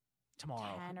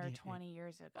Tomorrow. 10 or 20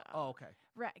 years ago. Oh, okay.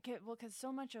 Right. Well, because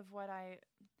so much of what I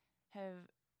have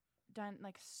done,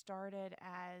 like, started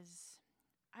as,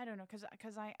 I don't know,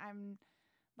 because I'm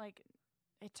like,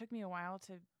 it took me a while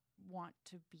to want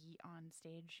to be on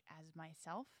stage as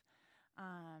myself.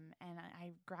 And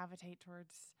I gravitate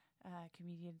towards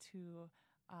comedians who,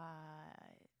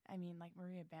 I mean, like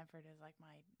Maria Bamford is like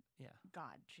my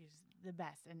God. She's the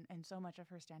best. And so much of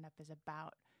her stand-up is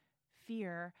about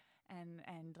fear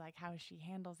and like how she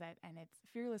handles it. And it's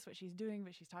fearless what she's doing,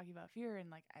 but she's talking about fear.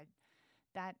 And like,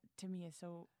 that to me is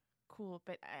so cool.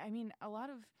 But I mean, a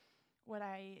lot of what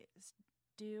I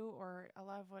do, or a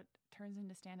lot of what turns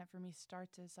into stand-up for me,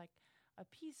 starts as like a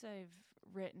piece I've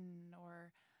written,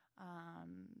 or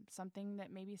something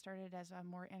that maybe started as a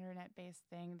more internet-based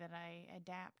thing that I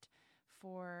adapt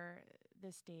for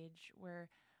the stage, where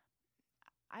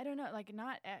I don't know, like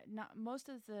not most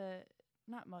of the,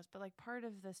 not most, but like part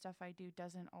of the stuff I do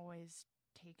doesn't always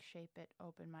take shape at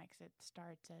open mics. It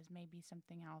starts as maybe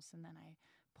something else, and then I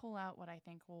pull out what I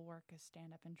think will work as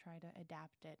stand-up and try to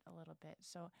adapt it a little bit.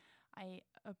 So I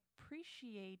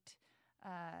appreciate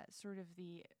sort of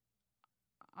the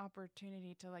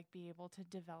opportunity to like be able to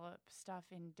develop stuff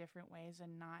in different ways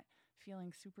and not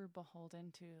feeling super beholden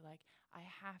to like, I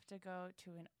have to go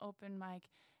to an open mic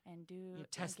and do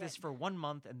test this for 1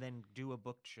 month and then do a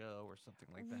booked show or something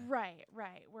like that. Right.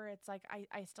 Where it's like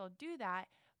I still do that,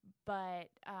 but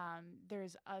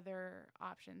there's other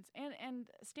options, and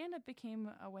stand-up became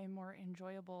a way more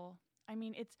enjoyable. I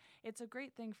mean, it's a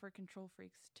great thing for control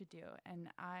freaks to do, and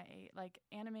I like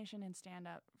animation and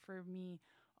stand-up for me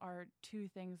are two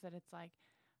things that it's like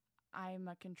I'm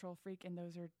a control freak, and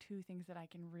those are two things that I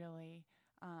can really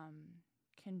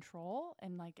control,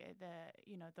 and like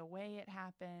the way it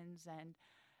happens and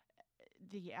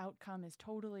the outcome is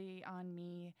totally on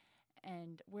me.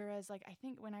 And whereas like I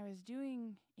think when I was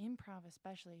doing improv,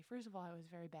 especially, first of all, I was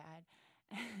very bad,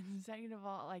 and second of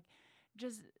all, like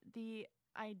just the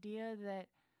idea that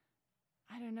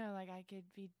I don't know, like I could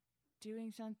be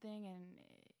doing something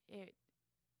and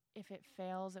if it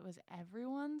fails, it was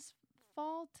everyone's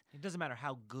fault. It doesn't matter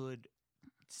how good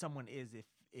someone is if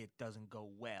it doesn't go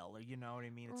well, or you know what I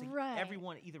mean? It's like Right.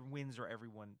 everyone either wins or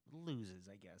everyone loses,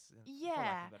 I guess. Yeah. For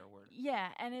lack of a better word. Yeah,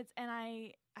 and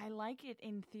I like it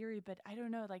in theory, but I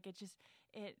don't know, like it just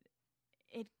it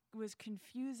was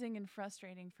confusing and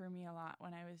frustrating for me a lot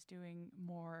when I was doing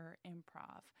more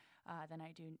improv than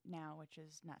I do now, which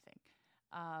is nothing.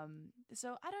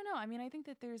 So I don't know. I mean, I think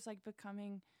that there's like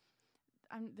becoming.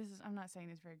 I'm not saying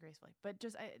this very gracefully, but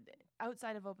just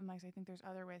outside of open mics, I think there's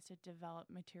other ways to develop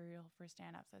material for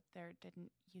stand-ups that there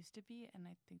didn't used to be, and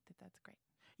I think that that's great.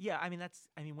 Yeah, I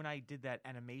mean when I did that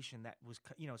animation, that was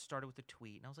started with a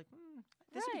tweet, and I was like,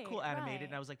 this would be cool animated,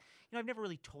 and I was like, I've never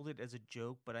really told it as a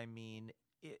joke, but I mean,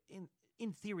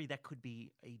 in theory, that could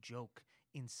be a joke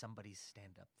in somebody's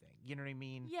stand-up thing. You know what I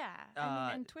mean? Yeah, I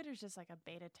mean, and Twitter's just like a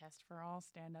beta test for all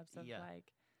stand-ups of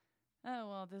like, oh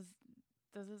well,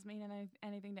 does this mean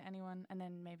anything to anyone? And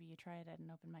then maybe you try it at an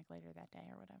open mic later that day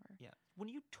or whatever. Yeah. When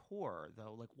you tour,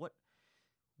 though, like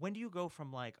when do you go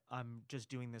from like I'm just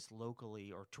doing this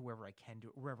locally or to wherever I can do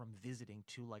it, wherever I'm visiting,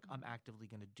 to like I'm actively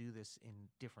going to do this in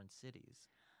different cities?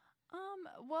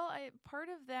 Well, part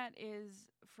of that is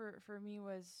for me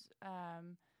was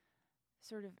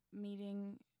sort of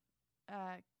meeting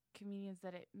comedians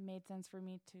that it made sense for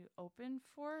me to open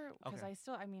for, because I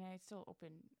still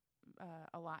open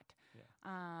a lot.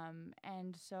 Yeah.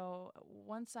 And so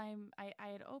once I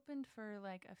had opened for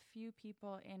like a few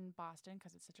people in Boston,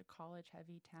 because it's such a college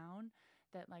heavy town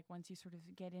that like once you sort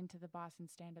of get into the Boston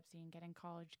stand-up scene, getting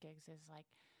college gigs is like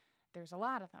there's a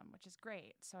lot of them, which is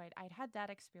great. So I'd had that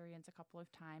experience a couple of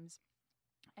times,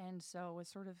 and so it was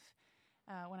sort of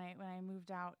when I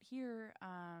moved out here,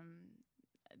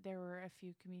 there were a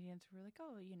few comedians who were like,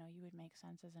 oh, you would make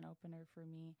sense as an opener for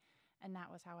me. and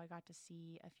that was how I got to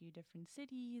see a few different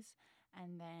cities.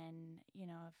 And then,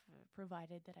 if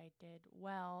provided that I did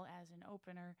well as an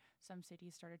opener, some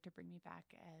cities started to bring me back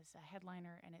as a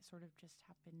headliner, and it sort of just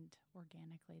happened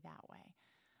organically that way.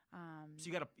 So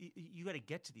you gotta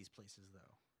get to these places though.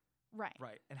 Right.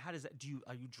 Right. And how does that?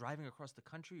 Are you driving across the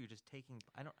country? Or you're just taking.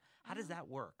 How does that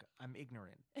work? I'm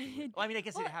ignorant. Well, I mean, I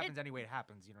guess it happens any way it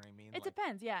happens. You know what I mean? It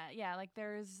depends. Yeah. Like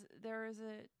there is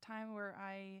a time where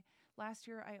last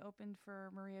year I opened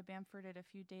for Maria Bamford at a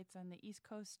few dates on the East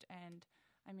Coast, and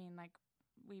I mean, like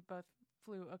we both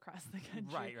flew across the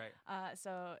country. Right.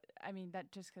 So I mean,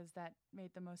 that just because that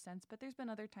made the most sense. But there's been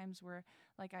other times where,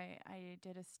 like I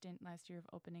did a stint last year of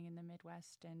opening in the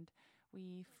Midwest, and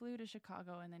we flew to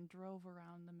Chicago and then drove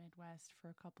around the Midwest for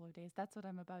a couple of days. That's what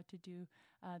I'm about to do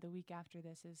the week after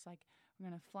this. Is like we're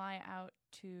going to fly out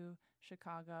to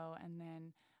Chicago, and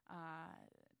then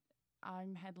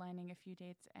I'm headlining a few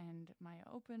dates, and my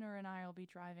opener and I will be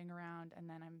driving around, and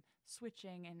then I'm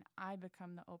switching, and I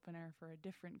become the opener for a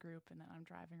different group, and then I'm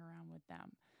driving around with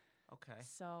them. Okay.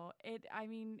 So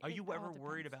are you ever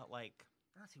worried about, like,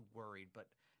 not too worried, but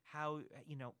how,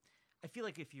 I feel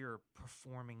like if you're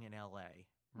performing in LA,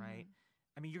 right?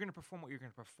 I mean, you're going to perform what you're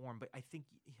going to perform, but I think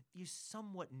you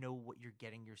somewhat know what you're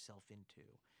getting yourself into.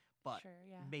 But sure,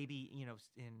 yeah. maybe, in,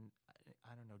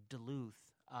 I don't know, Duluth,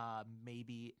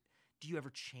 maybe, do you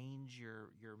ever change your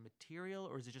material,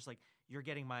 or is it just like you're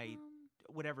getting my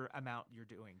whatever amount you're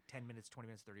doing, 10 minutes, 20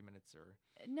 minutes, 30 minutes, or?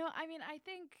 No, I mean, I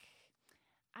think,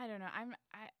 I don't know.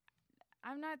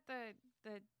 I'm not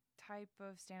the type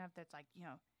of stand-up that's like,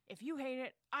 if you hate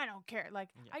it, I don't care. Like,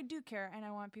 I do care, and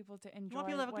I want people to enjoy. You want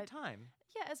people to have a good time.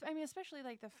 Yeah, I mean, especially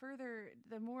like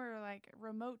the more like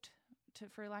remote,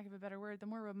 for lack of a better word, the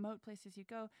more remote places you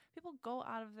go, people go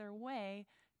out of their way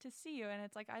to see you, and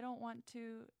it's like I don't want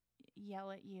to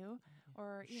yell at you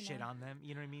or shit on them.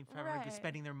 You know what I mean? For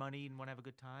spending their money and want to have a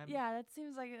good time. Yeah, that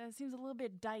seems a little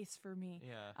bit dice for me.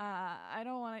 Yeah. I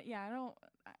don't want to. Yeah,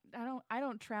 I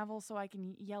don't travel so I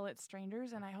can yell at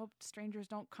strangers, and I hope strangers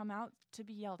don't come out to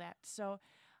be yelled at. So,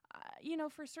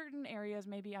 for certain areas,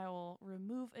 maybe I will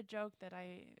remove a joke that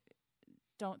I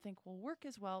don't think will work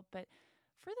as well. But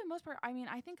for the most part, I mean,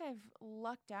 I think I've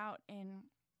lucked out in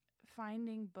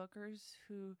finding bookers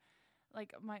who,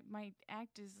 like, my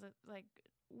act is like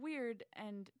weird,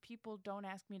 and people don't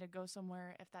ask me to go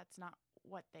somewhere if that's not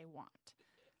what they want.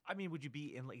 I mean, would you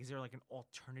be in, like, is there like an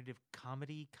alternative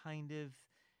comedy kind of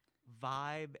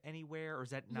vibe anywhere, or is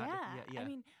that not? Yeah. I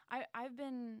mean, I've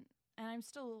been, and I'm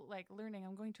still like learning.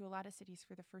 I'm going to a lot of cities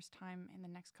for the first time in the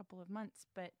next couple of months,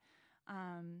 but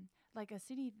like a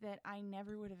city that I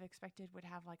never would have expected would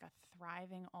have like a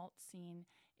thriving alt scene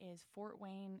is Fort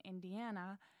Wayne,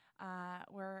 Indiana.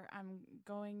 Where I'm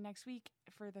going next week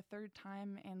for the third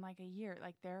time in like a year.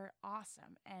 Like, they're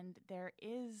awesome. And there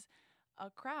is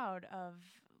a crowd of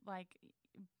like,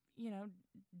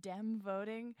 Dem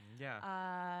voting,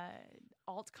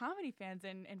 alt comedy fans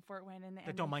in Fort Wayne. And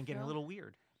that don't mind getting a little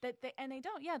weird. They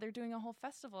don't. Yeah, they're doing a whole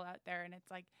festival out there. And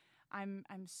it's like, I'm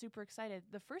super excited.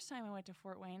 The first time I went to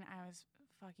Fort Wayne, I was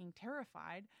fucking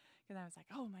terrified because I was like,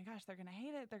 oh my gosh, they're going to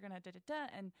hate it. They're going to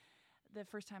da-da-da. And the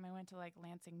first time I went to like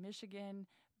Lansing, Michigan,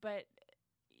 but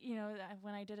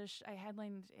when I did I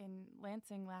headlined in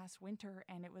Lansing last winter,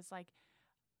 and it was like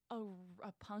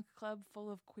a punk club full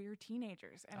of queer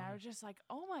teenagers, and I was just like,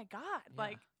 oh my god,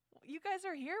 like, you guys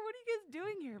are here? What are you guys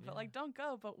doing here? But like, don't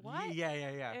go. But what?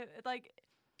 Yeah. Like,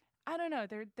 I don't know.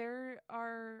 There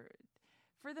are,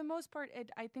 for the most part,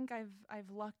 I think I've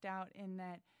lucked out in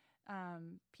that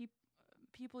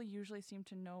people usually seem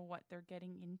to know what they're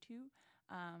getting into.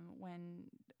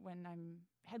 When I'm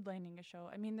headlining a show,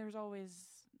 I mean, there's always,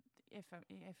 if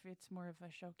it's more of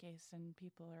a showcase and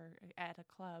people are at a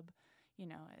club,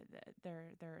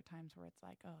 there are times where it's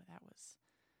like, oh,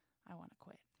 I want to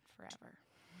quit forever.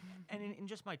 And in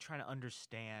just my trying to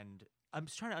understand, I'm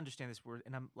just trying to understand this word,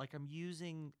 and I'm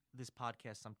using this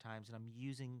podcast sometimes, and I'm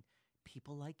using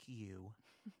people like you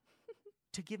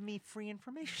to give me free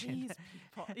information. These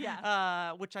people,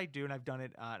 yeah. Which I do, and I've done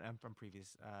it from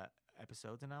previous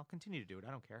episodes, and I'll continue to do it.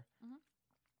 I don't care.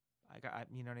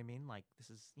 Mm-hmm. You know what I mean? Like, this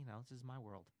is my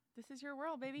world. This is your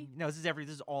world, baby. No, this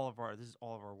is all of our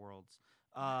worlds.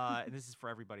 And this is for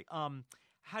everybody.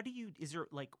 How do you? Is there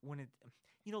like when it?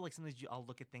 Like sometimes I'll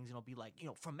look at things and I'll be like,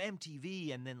 from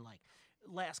MTV, and then like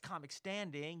Last Comic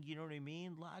Standing. You know what I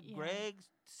mean? Like Greg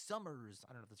Summers.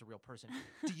 I don't know if that's a real person.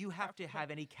 Do you have to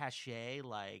have any cachet?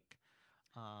 Like,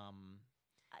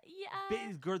 yeah.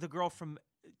 the girl from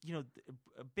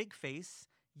Big Face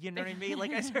You know what I mean?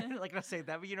 Like I started like I say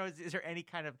that, but is there any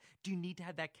kind of do you need to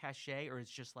have that cachet, or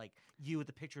it's just like you with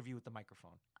the picture of you with the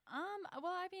microphone?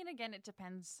 Well, I mean, again, it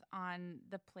depends on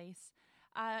the place.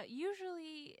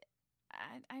 Usually,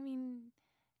 I mean,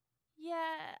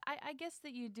 yeah, I guess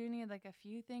that you do need like a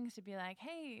few things to be like,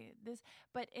 hey, this.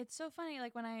 But it's so funny.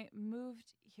 Like when I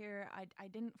moved here, I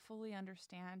didn't fully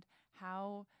understand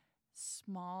how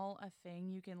small a thing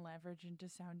you can leverage into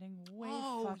sounding way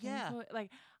fucking yeah. cool.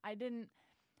 Like I didn't.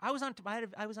 I was on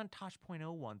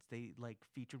Tosh.0 once. They like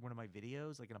featured one of my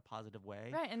videos like in a positive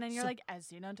way. Right, and then you're So- like, as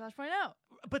seen on Tosh.0.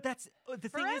 But that's the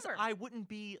thing is, Forever. I wouldn't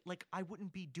be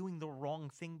doing the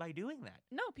wrong thing by doing that.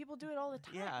 No, people do it all the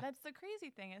time. Yeah. That's the crazy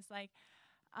thing. It's like,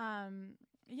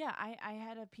 yeah, I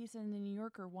had a piece in the New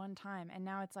Yorker one time, and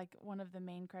now it's like one of the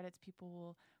main credits people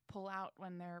will pull out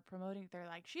when they're promoting. They're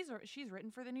like, she's written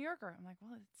for the New Yorker. I'm like,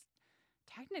 well, it's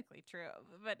technically true,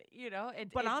 but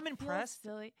But it I'm feels impressed.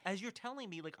 silly. As you're telling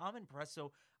me, like I'm impressed.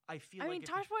 So I feel I like mean, if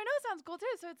Tosh.0 sounds cool too.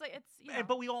 So it's like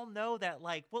but we all know that,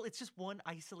 like, well, it's just one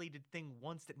isolated thing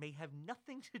once that may have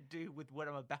nothing to do with what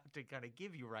I'm about to kind of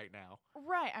give you right now.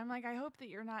 right. I'm like, I hope that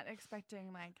you're not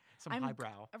expecting like Some I'm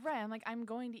highbrow. Right. I'm like, I'm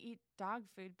going to eat dog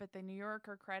food, but the New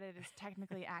Yorker credit is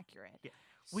technically accurate. Yeah.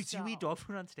 Wait, do you eat So- dog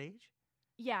food on stage?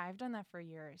 Yeah, I've done that for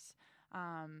years.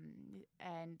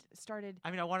 And started.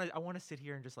 I mean, I want to sit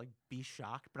here and just like be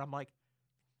shocked, but I'm like,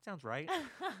 sounds right.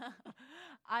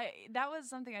 That was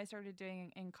something I started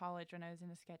doing in college when I was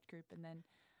in a sketch group, and then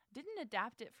didn't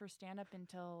adapt it for stand up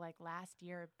until like last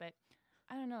year. But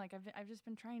I don't know, like I've just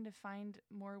been trying to find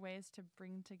more ways to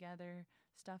bring together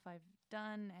stuff I've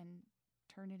done and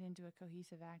turn it into a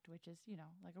cohesive act, which is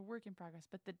like a work in progress.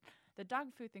 But the dog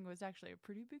food thing was actually a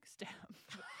pretty big step.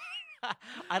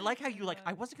 I like how you like.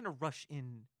 I wasn't gonna rush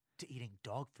in to eating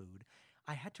dog food.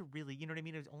 I had to really, you know what I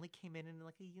mean. It only came in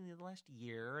like the last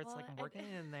year. It's Well, like I'm working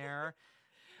in there.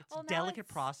 It's Well, a now delicate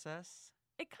it's- process.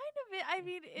 It kind of. I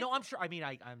mean, No, I'm sure. I mean,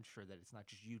 I'm sure that it's not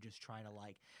just you just trying to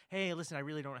like, hey, listen, I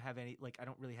really don't have any I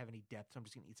don't really have any depth. So I'm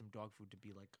just gonna eat some dog food to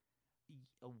be like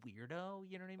a weirdo.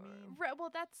 You know what I mean? Right.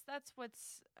 Well, that's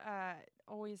what's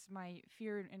always my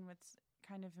fear, and what's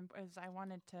kind of is I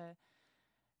wanted to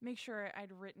make sure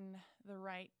I'd written the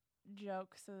right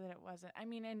joke so that it wasn't. I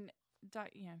mean, and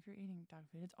if you're eating dog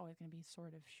food, it's always going to be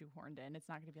sort of shoehorned in. It's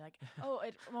not going to be like, oh,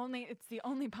 it's the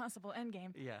only possible end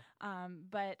game. Yeah.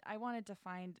 But I wanted to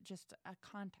find just a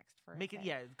context for Make it.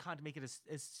 to make it as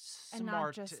And not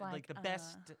smart, just like like, the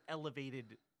best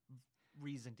elevated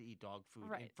reason to eat dog food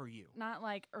Right. for you. Not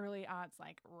like early odds,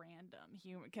 like random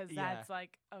humor, because Yeah. that's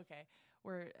like, okay,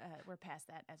 we're past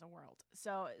that as a world.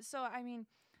 So I mean,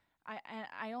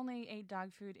 I only ate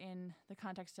dog food in the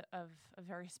context of a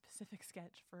very specific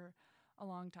sketch for a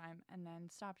long time, and then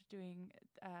stopped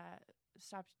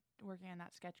working on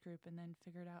that sketch group, and then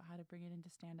figured out how to bring it into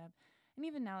stand up. And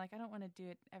even now, like I don't want to do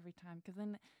it every time, because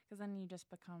then you just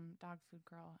become dog food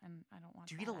girl, and I don't want.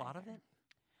 Do you eat a lot of either. it?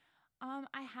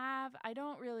 I have. I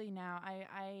don't really now.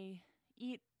 I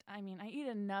eat. I mean, I eat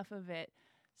enough of it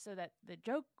so that the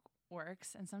joke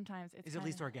works, and sometimes it's. Is it at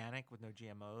least kinda- organic with no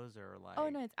GMOs or like? Oh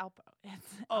no, it's Alpo. It's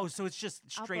Oh, so it's just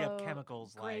straight up Alpo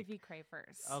chemicals, gravy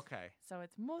cravers. like. Okay. So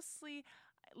it's mostly.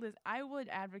 Liz, I would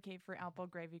advocate for Alpo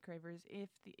gravy cravers if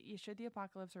should the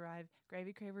apocalypse arrive.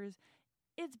 Gravy cravers,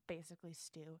 it's basically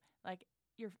stew. Like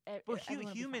you're. Well, everyone will be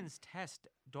fine. humans test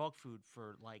dog food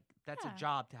for like that's Yeah. a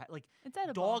job to like. It's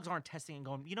edible. Dogs aren't testing and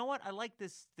going. You know what? I like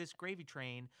this gravy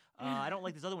train. I don't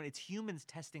like this other one. It's humans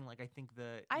testing. Like I think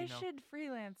I should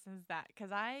freelance as that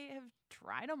because I have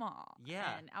tried them all.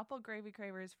 Yeah. And Alpo gravy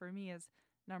cravers for me is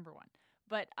number one.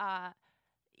 But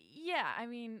yeah, I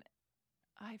mean,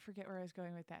 I forget where I was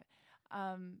going with that.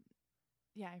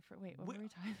 Yeah, wait, what were we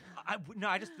talking about? No,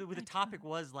 I just the topic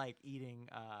was like eating.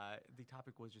 The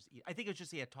topic was just eat. I think it was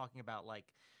just talking about like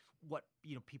what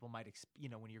people might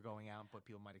when you're going out, what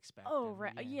people might expect. Oh, and,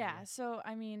 right. Yeah. So,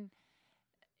 I mean,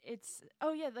 it's,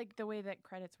 like the way that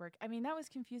credits work. I mean, that was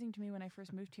confusing to me when I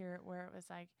first moved here, where it was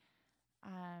like,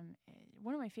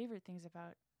 one of my favorite things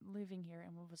about living here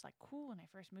and what was like cool when I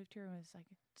first moved here was like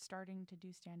starting to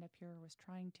do stand up here, was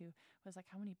like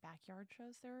how many backyard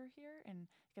shows there are here. And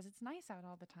because it's nice out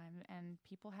all the time and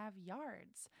people have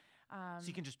yards. So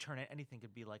you can just turn it. Anything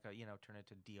could be like turn it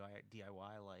to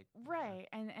DIY like. Right.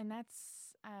 And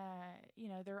that's,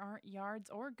 there aren't yards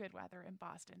or good weather in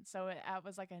Boston. So it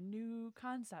was like a new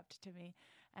concept to me.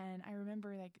 And I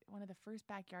remember like one of the first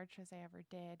backyard shows I ever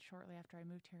did shortly after I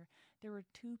moved here, there were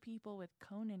 2 people with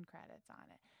Conan credits on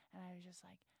it. And I was just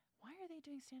like, why are they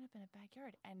doing stand up in a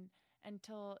backyard? And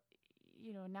until,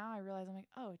 now I realize I'm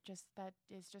like, oh, that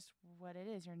is just what it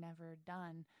is. You're never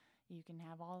done. You can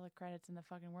have all the credits in the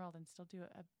fucking world and still do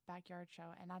a backyard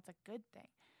show, and that's a good thing.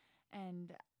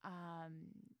 And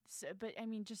but I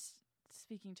mean, just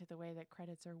speaking to the way that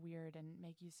credits are weird and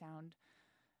make you sound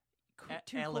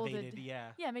too elevated, cool to,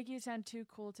 yeah. make you sound too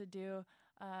cool to do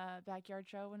a backyard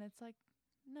show when it's like,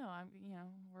 no,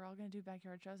 we're all gonna do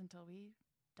backyard shows until we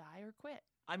die or quit.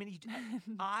 I mean,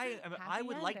 I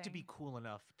would like to be ending. cool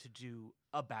enough to do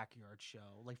a backyard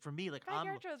show. Like for me, like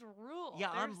Backyard shows rule.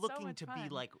 yeah, They're I'm so looking much to be fun.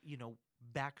 like,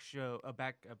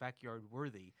 backyard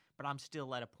worthy, but I'm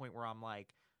still at a point where I'm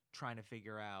like trying to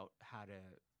figure out how to,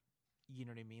 you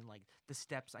know what I mean? Like the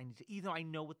steps I need to, either I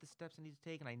know what the steps I need to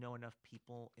take and I know enough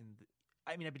people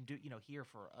I mean, I've been here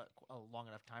for a long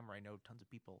enough time where I know tons of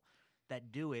people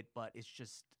that do it, but it's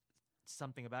just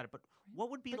something about it. But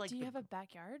what would be But like do you have a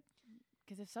backyard?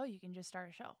 Because if so, you can just start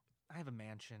a show. I have a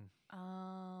mansion.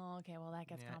 Oh, okay. Well, that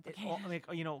gets Yeah, complicated.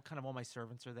 kind of all my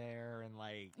servants are there, and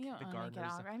like You don't the wanna make it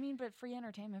gardeners. all. I mean, but free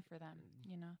entertainment for them.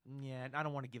 Yeah, and I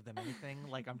don't want to give them anything.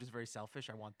 Like I'm just very selfish.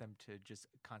 I want them to just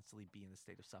constantly be in the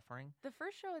state of suffering. The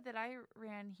first show that I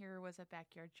ran here was a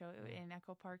backyard show in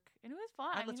Echo Park, and it was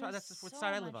fun. Ah, I that's mean, right. it was That's what so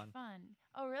side I live much on. Fun.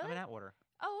 Oh, really? I'm in Atwater.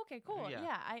 Oh, okay, cool.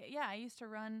 Yeah. I used to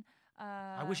run.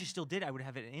 I wish you still did. I would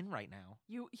have it in right now.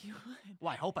 You would.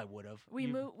 Well, I hope I would have. We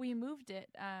moved it.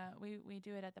 We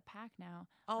do it at the PAC now.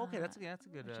 Oh, okay. That's a good.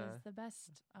 Which is the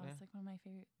best. Oh, yeah. it's like one of my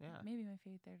favorite. Yeah. Maybe my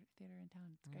favorite theater in town.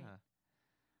 It's great.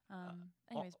 Yeah.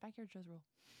 Anyways, backyard shows rule.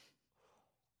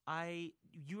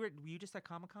 Were you just at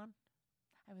Comic-Con?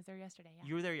 I was there yesterday. Yeah.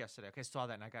 You were there yesterday. Okay, I saw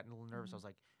that and I got a little nervous. Mhm. I was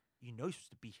like, you're supposed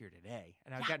to be here today,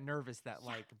 and I Yeah. got nervous that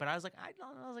Yeah. but I was like, I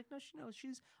don't know. I was like, no, she knows.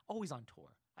 She's always on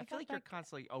tour. I I feel got like you're back-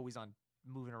 constantly always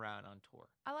moving around on tour.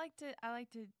 I like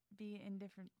to be in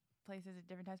different places at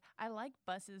different times. I like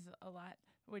buses a lot,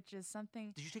 which is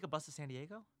something. Did you take a bus to San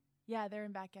Diego? Yeah, there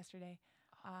and back yesterday.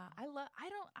 I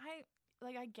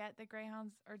get that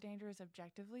Greyhounds are dangerous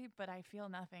objectively, but I feel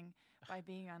nothing by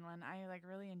being on one. I like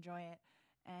really enjoy it.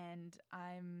 And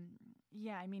I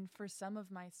mean, for some of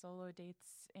my solo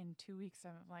dates in 2 weeks,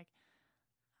 I'm like,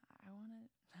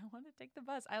 I want to take the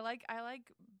bus. I like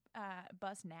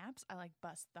bus naps. I like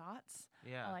bus thoughts.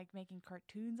 Yeah. I like making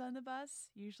cartoons on the bus.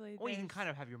 Usually, Well, you can there's- kind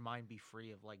of have your mind be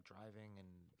free of like driving and.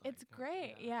 It's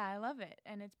great. Yeah, I love it,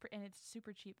 and it's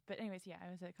super cheap. But anyways, yeah, I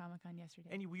was at Comic-Con yesterday.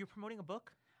 And you were promoting a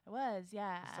book? I was,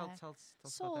 yeah. Tell us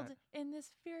about Sold that. in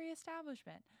this very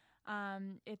establishment.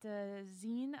 It's a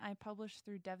zine I published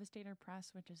through Devastator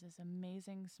Press, which is this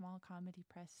amazing small comedy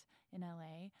press in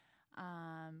LA,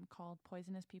 called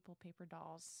Poisonous People, Paper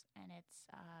Dolls. And it's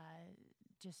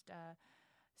just a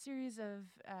series of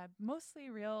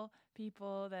mostly real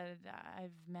people that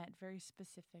I've met, very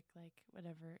specific, like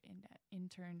whatever,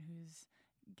 intern who's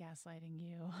gaslighting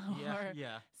you or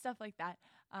Yeah. stuff like that.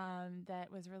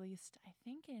 That was released, I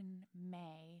think, in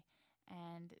May,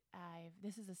 and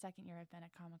this is the second year I've been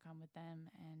at Comic-Con with them,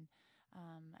 and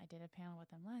I did a panel with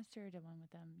them last year, did one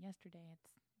with them yesterday.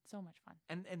 It's so much fun.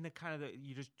 And the kind of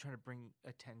you're just trying to bring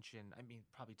attention. I mean,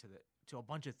 probably to a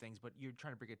bunch of things, but you're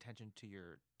trying to bring attention to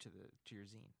your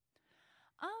zine.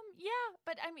 Yeah,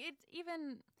 but I mean, it's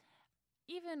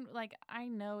even like, I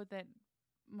know that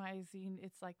my zine,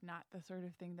 it's like not the sort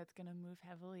of thing that's going to move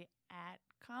heavily at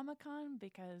Comic-Con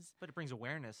because. But it brings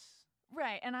awareness.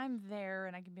 Right, and I'm there,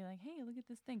 and I can be like, "Hey, look at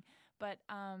this thing." But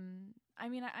I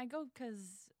mean, I go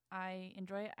because I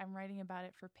enjoy it. I'm writing about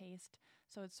it for Paste,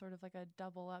 so it's sort of like a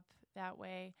double up that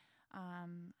way.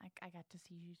 I got to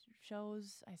see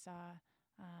shows. I saw.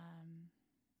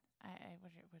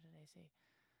 What did I see?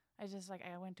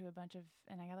 I went to a bunch of,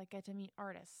 and I get to meet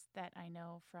artists that I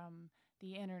know from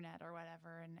the internet or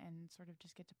whatever, and sort of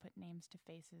just get to put names to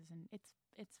faces, and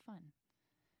it's fun.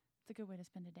 It's a good way to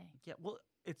spend a day. Yeah, well,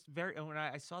 it's very. When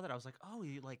I saw that, I was like, oh,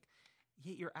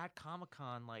 you're at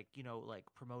Comic-Con, like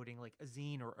promoting like a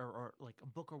zine or like a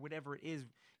book or whatever it is.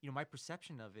 My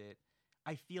perception of it,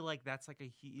 I feel like that's like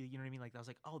you know what I mean. Like I was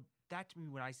like, oh, that to me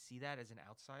when I see that as an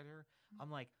outsider, I'm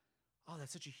like, oh,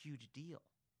 that's such a huge deal.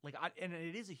 Like, and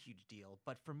it is a huge deal.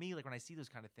 But for me, like when I see those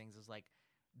kind of things, it's like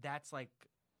that's like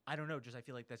I don't know. Just I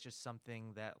feel like that's just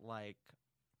something that like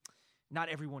not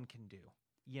everyone can do.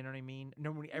 You know what I mean?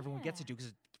 Everyone gets to do because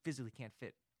it physically can't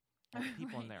fit all the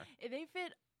people in there. They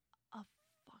fit a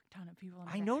fuck ton of people in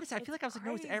there. I noticed. I feel It's like I was like,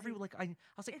 no, it's crazy. I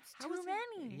was like, It's how too is it-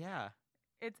 many. Yeah.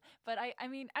 But I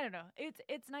mean, I don't know.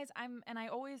 It's nice. I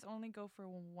always only go for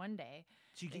one day.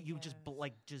 So you just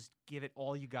just give it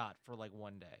all you got for like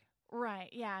one day. Right.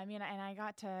 Yeah. I mean, and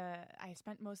I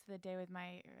spent most of the day with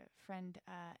my friend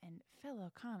and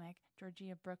fellow comic,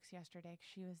 Georgia Brooks, yesterday. 'Cause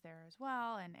she was there as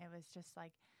well. And it was just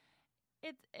like,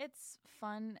 it's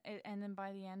fun. And then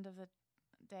by the end of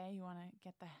day. You want to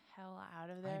get the hell out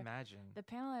of I there. imagine. The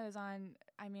panel I was on,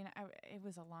 I mean, it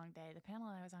was a long day. The panel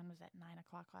I was on was at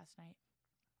 9:00 last night.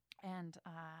 And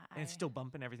it's still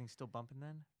bumping. Everything's still bumping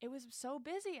then. It was so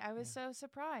busy. I was so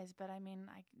surprised, but I mean,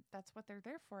 that's what they're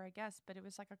there for, I guess. But it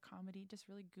was like a comedy, just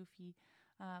really goofy,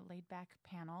 laid back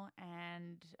panel.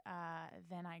 And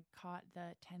then I caught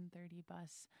the 10:30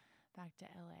 bus back to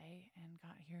LA and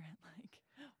got here at like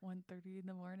 1:30 in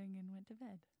the morning and went to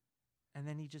bed. And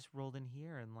then he just rolled in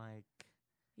here and like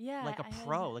a I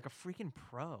pro, like a freaking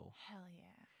pro. Hell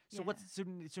yeah. So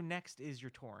so next is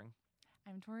your touring.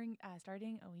 I'm touring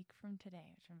starting a week from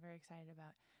today, which I'm very excited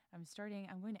about. I'm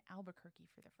going to Albuquerque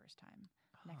for the first time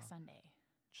next Sunday.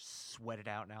 Just sweat it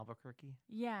out in Albuquerque?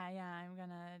 Yeah. I'm going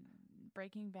to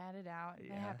Breaking Bad it out.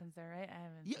 Yeah. That happens there, right?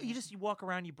 You walk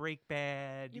around, you break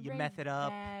bad, you meth it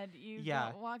up.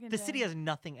 Walk the city has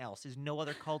nothing else. There's no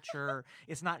other culture.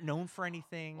 It's not known for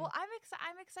anything. Well, I'm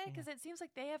excited because it seems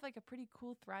like they have like a pretty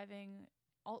cool, thriving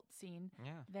alt scene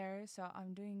there. So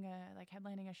I'm doing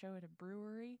headlining a show at a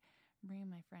brewery. I'm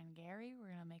bringing my friend Gary. We're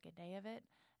going to make a day of it.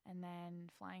 And then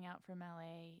flying out from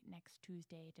LA next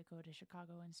Tuesday to go to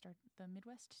Chicago and start the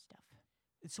Midwest stuff.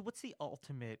 So what's the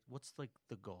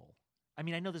goal? I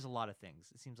mean, I know there's a lot of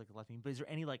things. It seems like a lot of things. But is there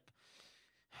any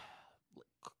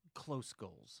close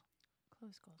goals?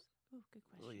 Close goals. Ooh, good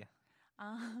question. Well, yeah.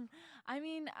 I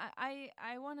mean,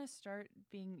 I want to start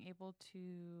being able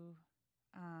to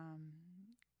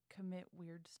commit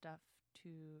weird stuff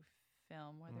to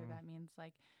film, whether that means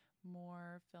like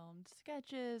more filmed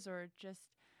sketches or just,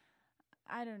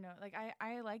 I don't know. Like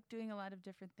I like doing a lot of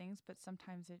different things, but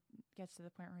sometimes it gets to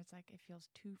the point where it's like it feels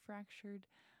too fractured.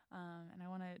 And I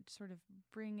want to sort of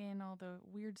bring in all the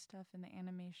weird stuff in the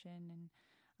animation and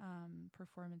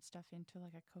performance stuff into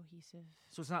like a cohesive.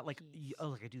 So it's not like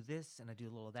I do this and I do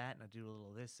a little of that and I do a little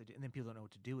of this and then people don't know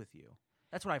what to do with you.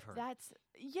 That's what I've heard.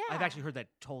 I've actually heard that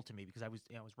told to me because I was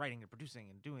writing and producing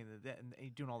and doing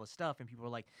and doing all this stuff, and people were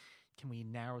like, "Can we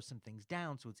narrow some things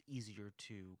down so it's easier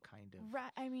to kind of?"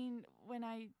 Right. I mean, when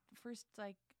I first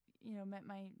met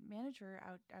my manager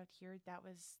out here, that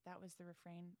was the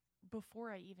refrain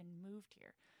before I even moved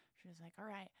here. She was like, "All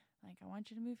right, like I want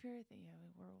you to move here.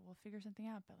 We'll figure something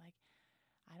out, but like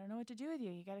I don't know what to do with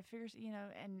you. You got to figure,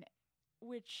 and."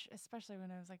 Which, especially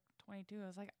when I was like 22, I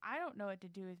was like, I don't know what to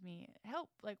do with me. Help.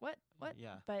 Like, what?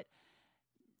 Yeah. But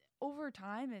over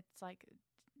time, it's like,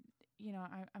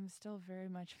 I'm still very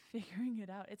much figuring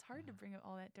it out. It's hard to bring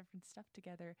all that different stuff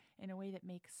together in a way that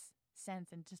makes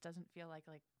sense and just doesn't feel like.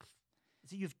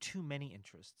 So you have too many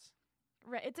interests.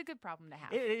 Right. It's a good problem to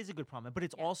have. It is a good problem, but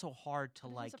it's also hard to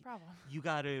It's a problem.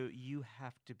 You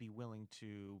have to be willing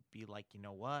to be like, you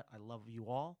know what? I love you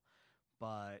all,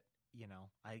 but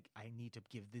I need to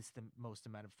give this the most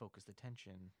amount of focused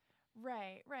attention.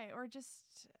 Right. Or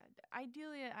just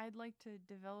ideally, I'd like to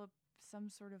develop some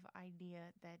sort of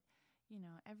idea that,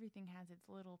 everything has its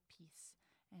little piece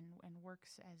and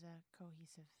works as a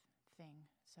cohesive thing.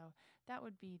 So that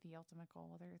would be the ultimate goal,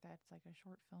 whether that's like a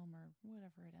short film or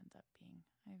whatever it ends up being.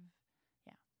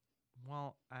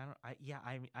 Well,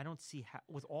 I don't see how,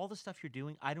 with all the stuff you're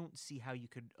doing, I don't see how you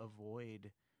could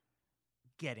avoid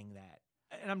getting that.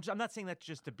 And I'm not saying that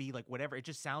just to be like whatever. It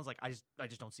just sounds like I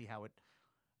just don't see how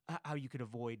you could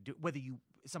avoid whether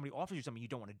somebody offers you something you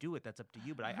don't want to do it. That's up to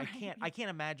you. But I can't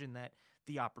imagine that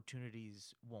the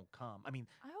opportunities won't come. I mean,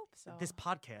 I hope so. This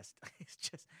podcast is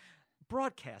just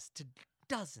broadcast to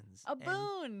dozens, a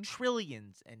boon,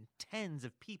 trillions, and tens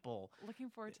of people. Looking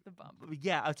forward to the bump.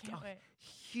 Yeah, it's wait.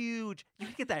 Huge. You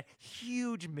get that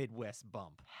huge Midwest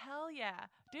bump. Hell yeah,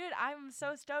 dude! I'm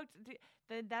so stoked.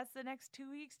 That's the next 2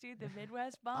 weeks, dude. The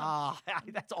Midwest bump.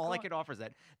 That's all I can offer is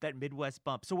that Midwest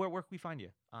bump. So where can we find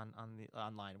you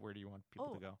online? Where do you want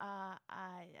people to go?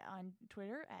 On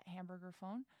Twitter at Hamburger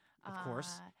Phone. Of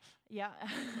course. Yeah.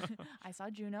 I saw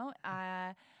Juno.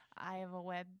 I have a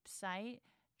website,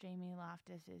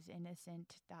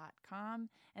 JamieLoftusIsInnocent.com.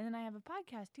 And then I have a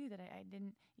podcast, too, that I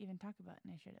didn't even talk about,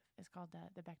 and I should have. It's called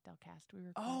the Bechdel Cast.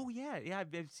 Yeah.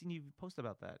 I've seen you post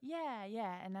about that.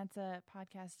 Yeah. And that's a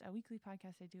weekly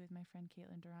podcast I do with my friend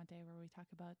Caitlin Durante, where we talk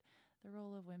about the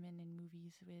role of women in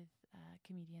movies with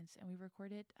comedians, and we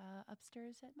record it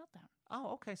upstairs at Meltdown.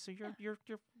 Oh, okay. So you're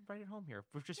right at home here.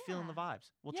 We're just feeling the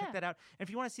vibes. We'll check that out. And if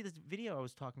you want to see this video I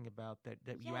was talking about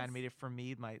that you animated for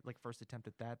me, my first attempt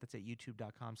at that's at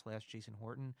youtube.com/Jason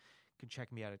Horton. You can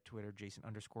check me out at Twitter,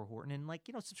 Jason_Horton, and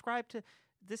subscribe to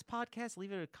this podcast.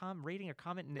 Leave it a rating or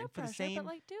comment, and for the same.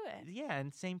 But do it. Yeah,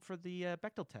 and same for the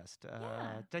Bechdel test. Did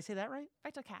I say that right?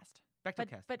 Bechdel Cast. Bechdel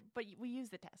Cast. But we use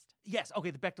the test. Yes. Okay.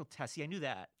 The Bechdel test. See, I knew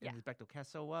that. Yeah. And the Bechdel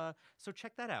Cast. So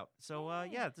check that out. So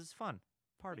this is fun.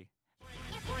 Party.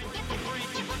 Friends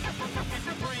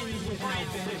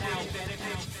without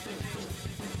benefits.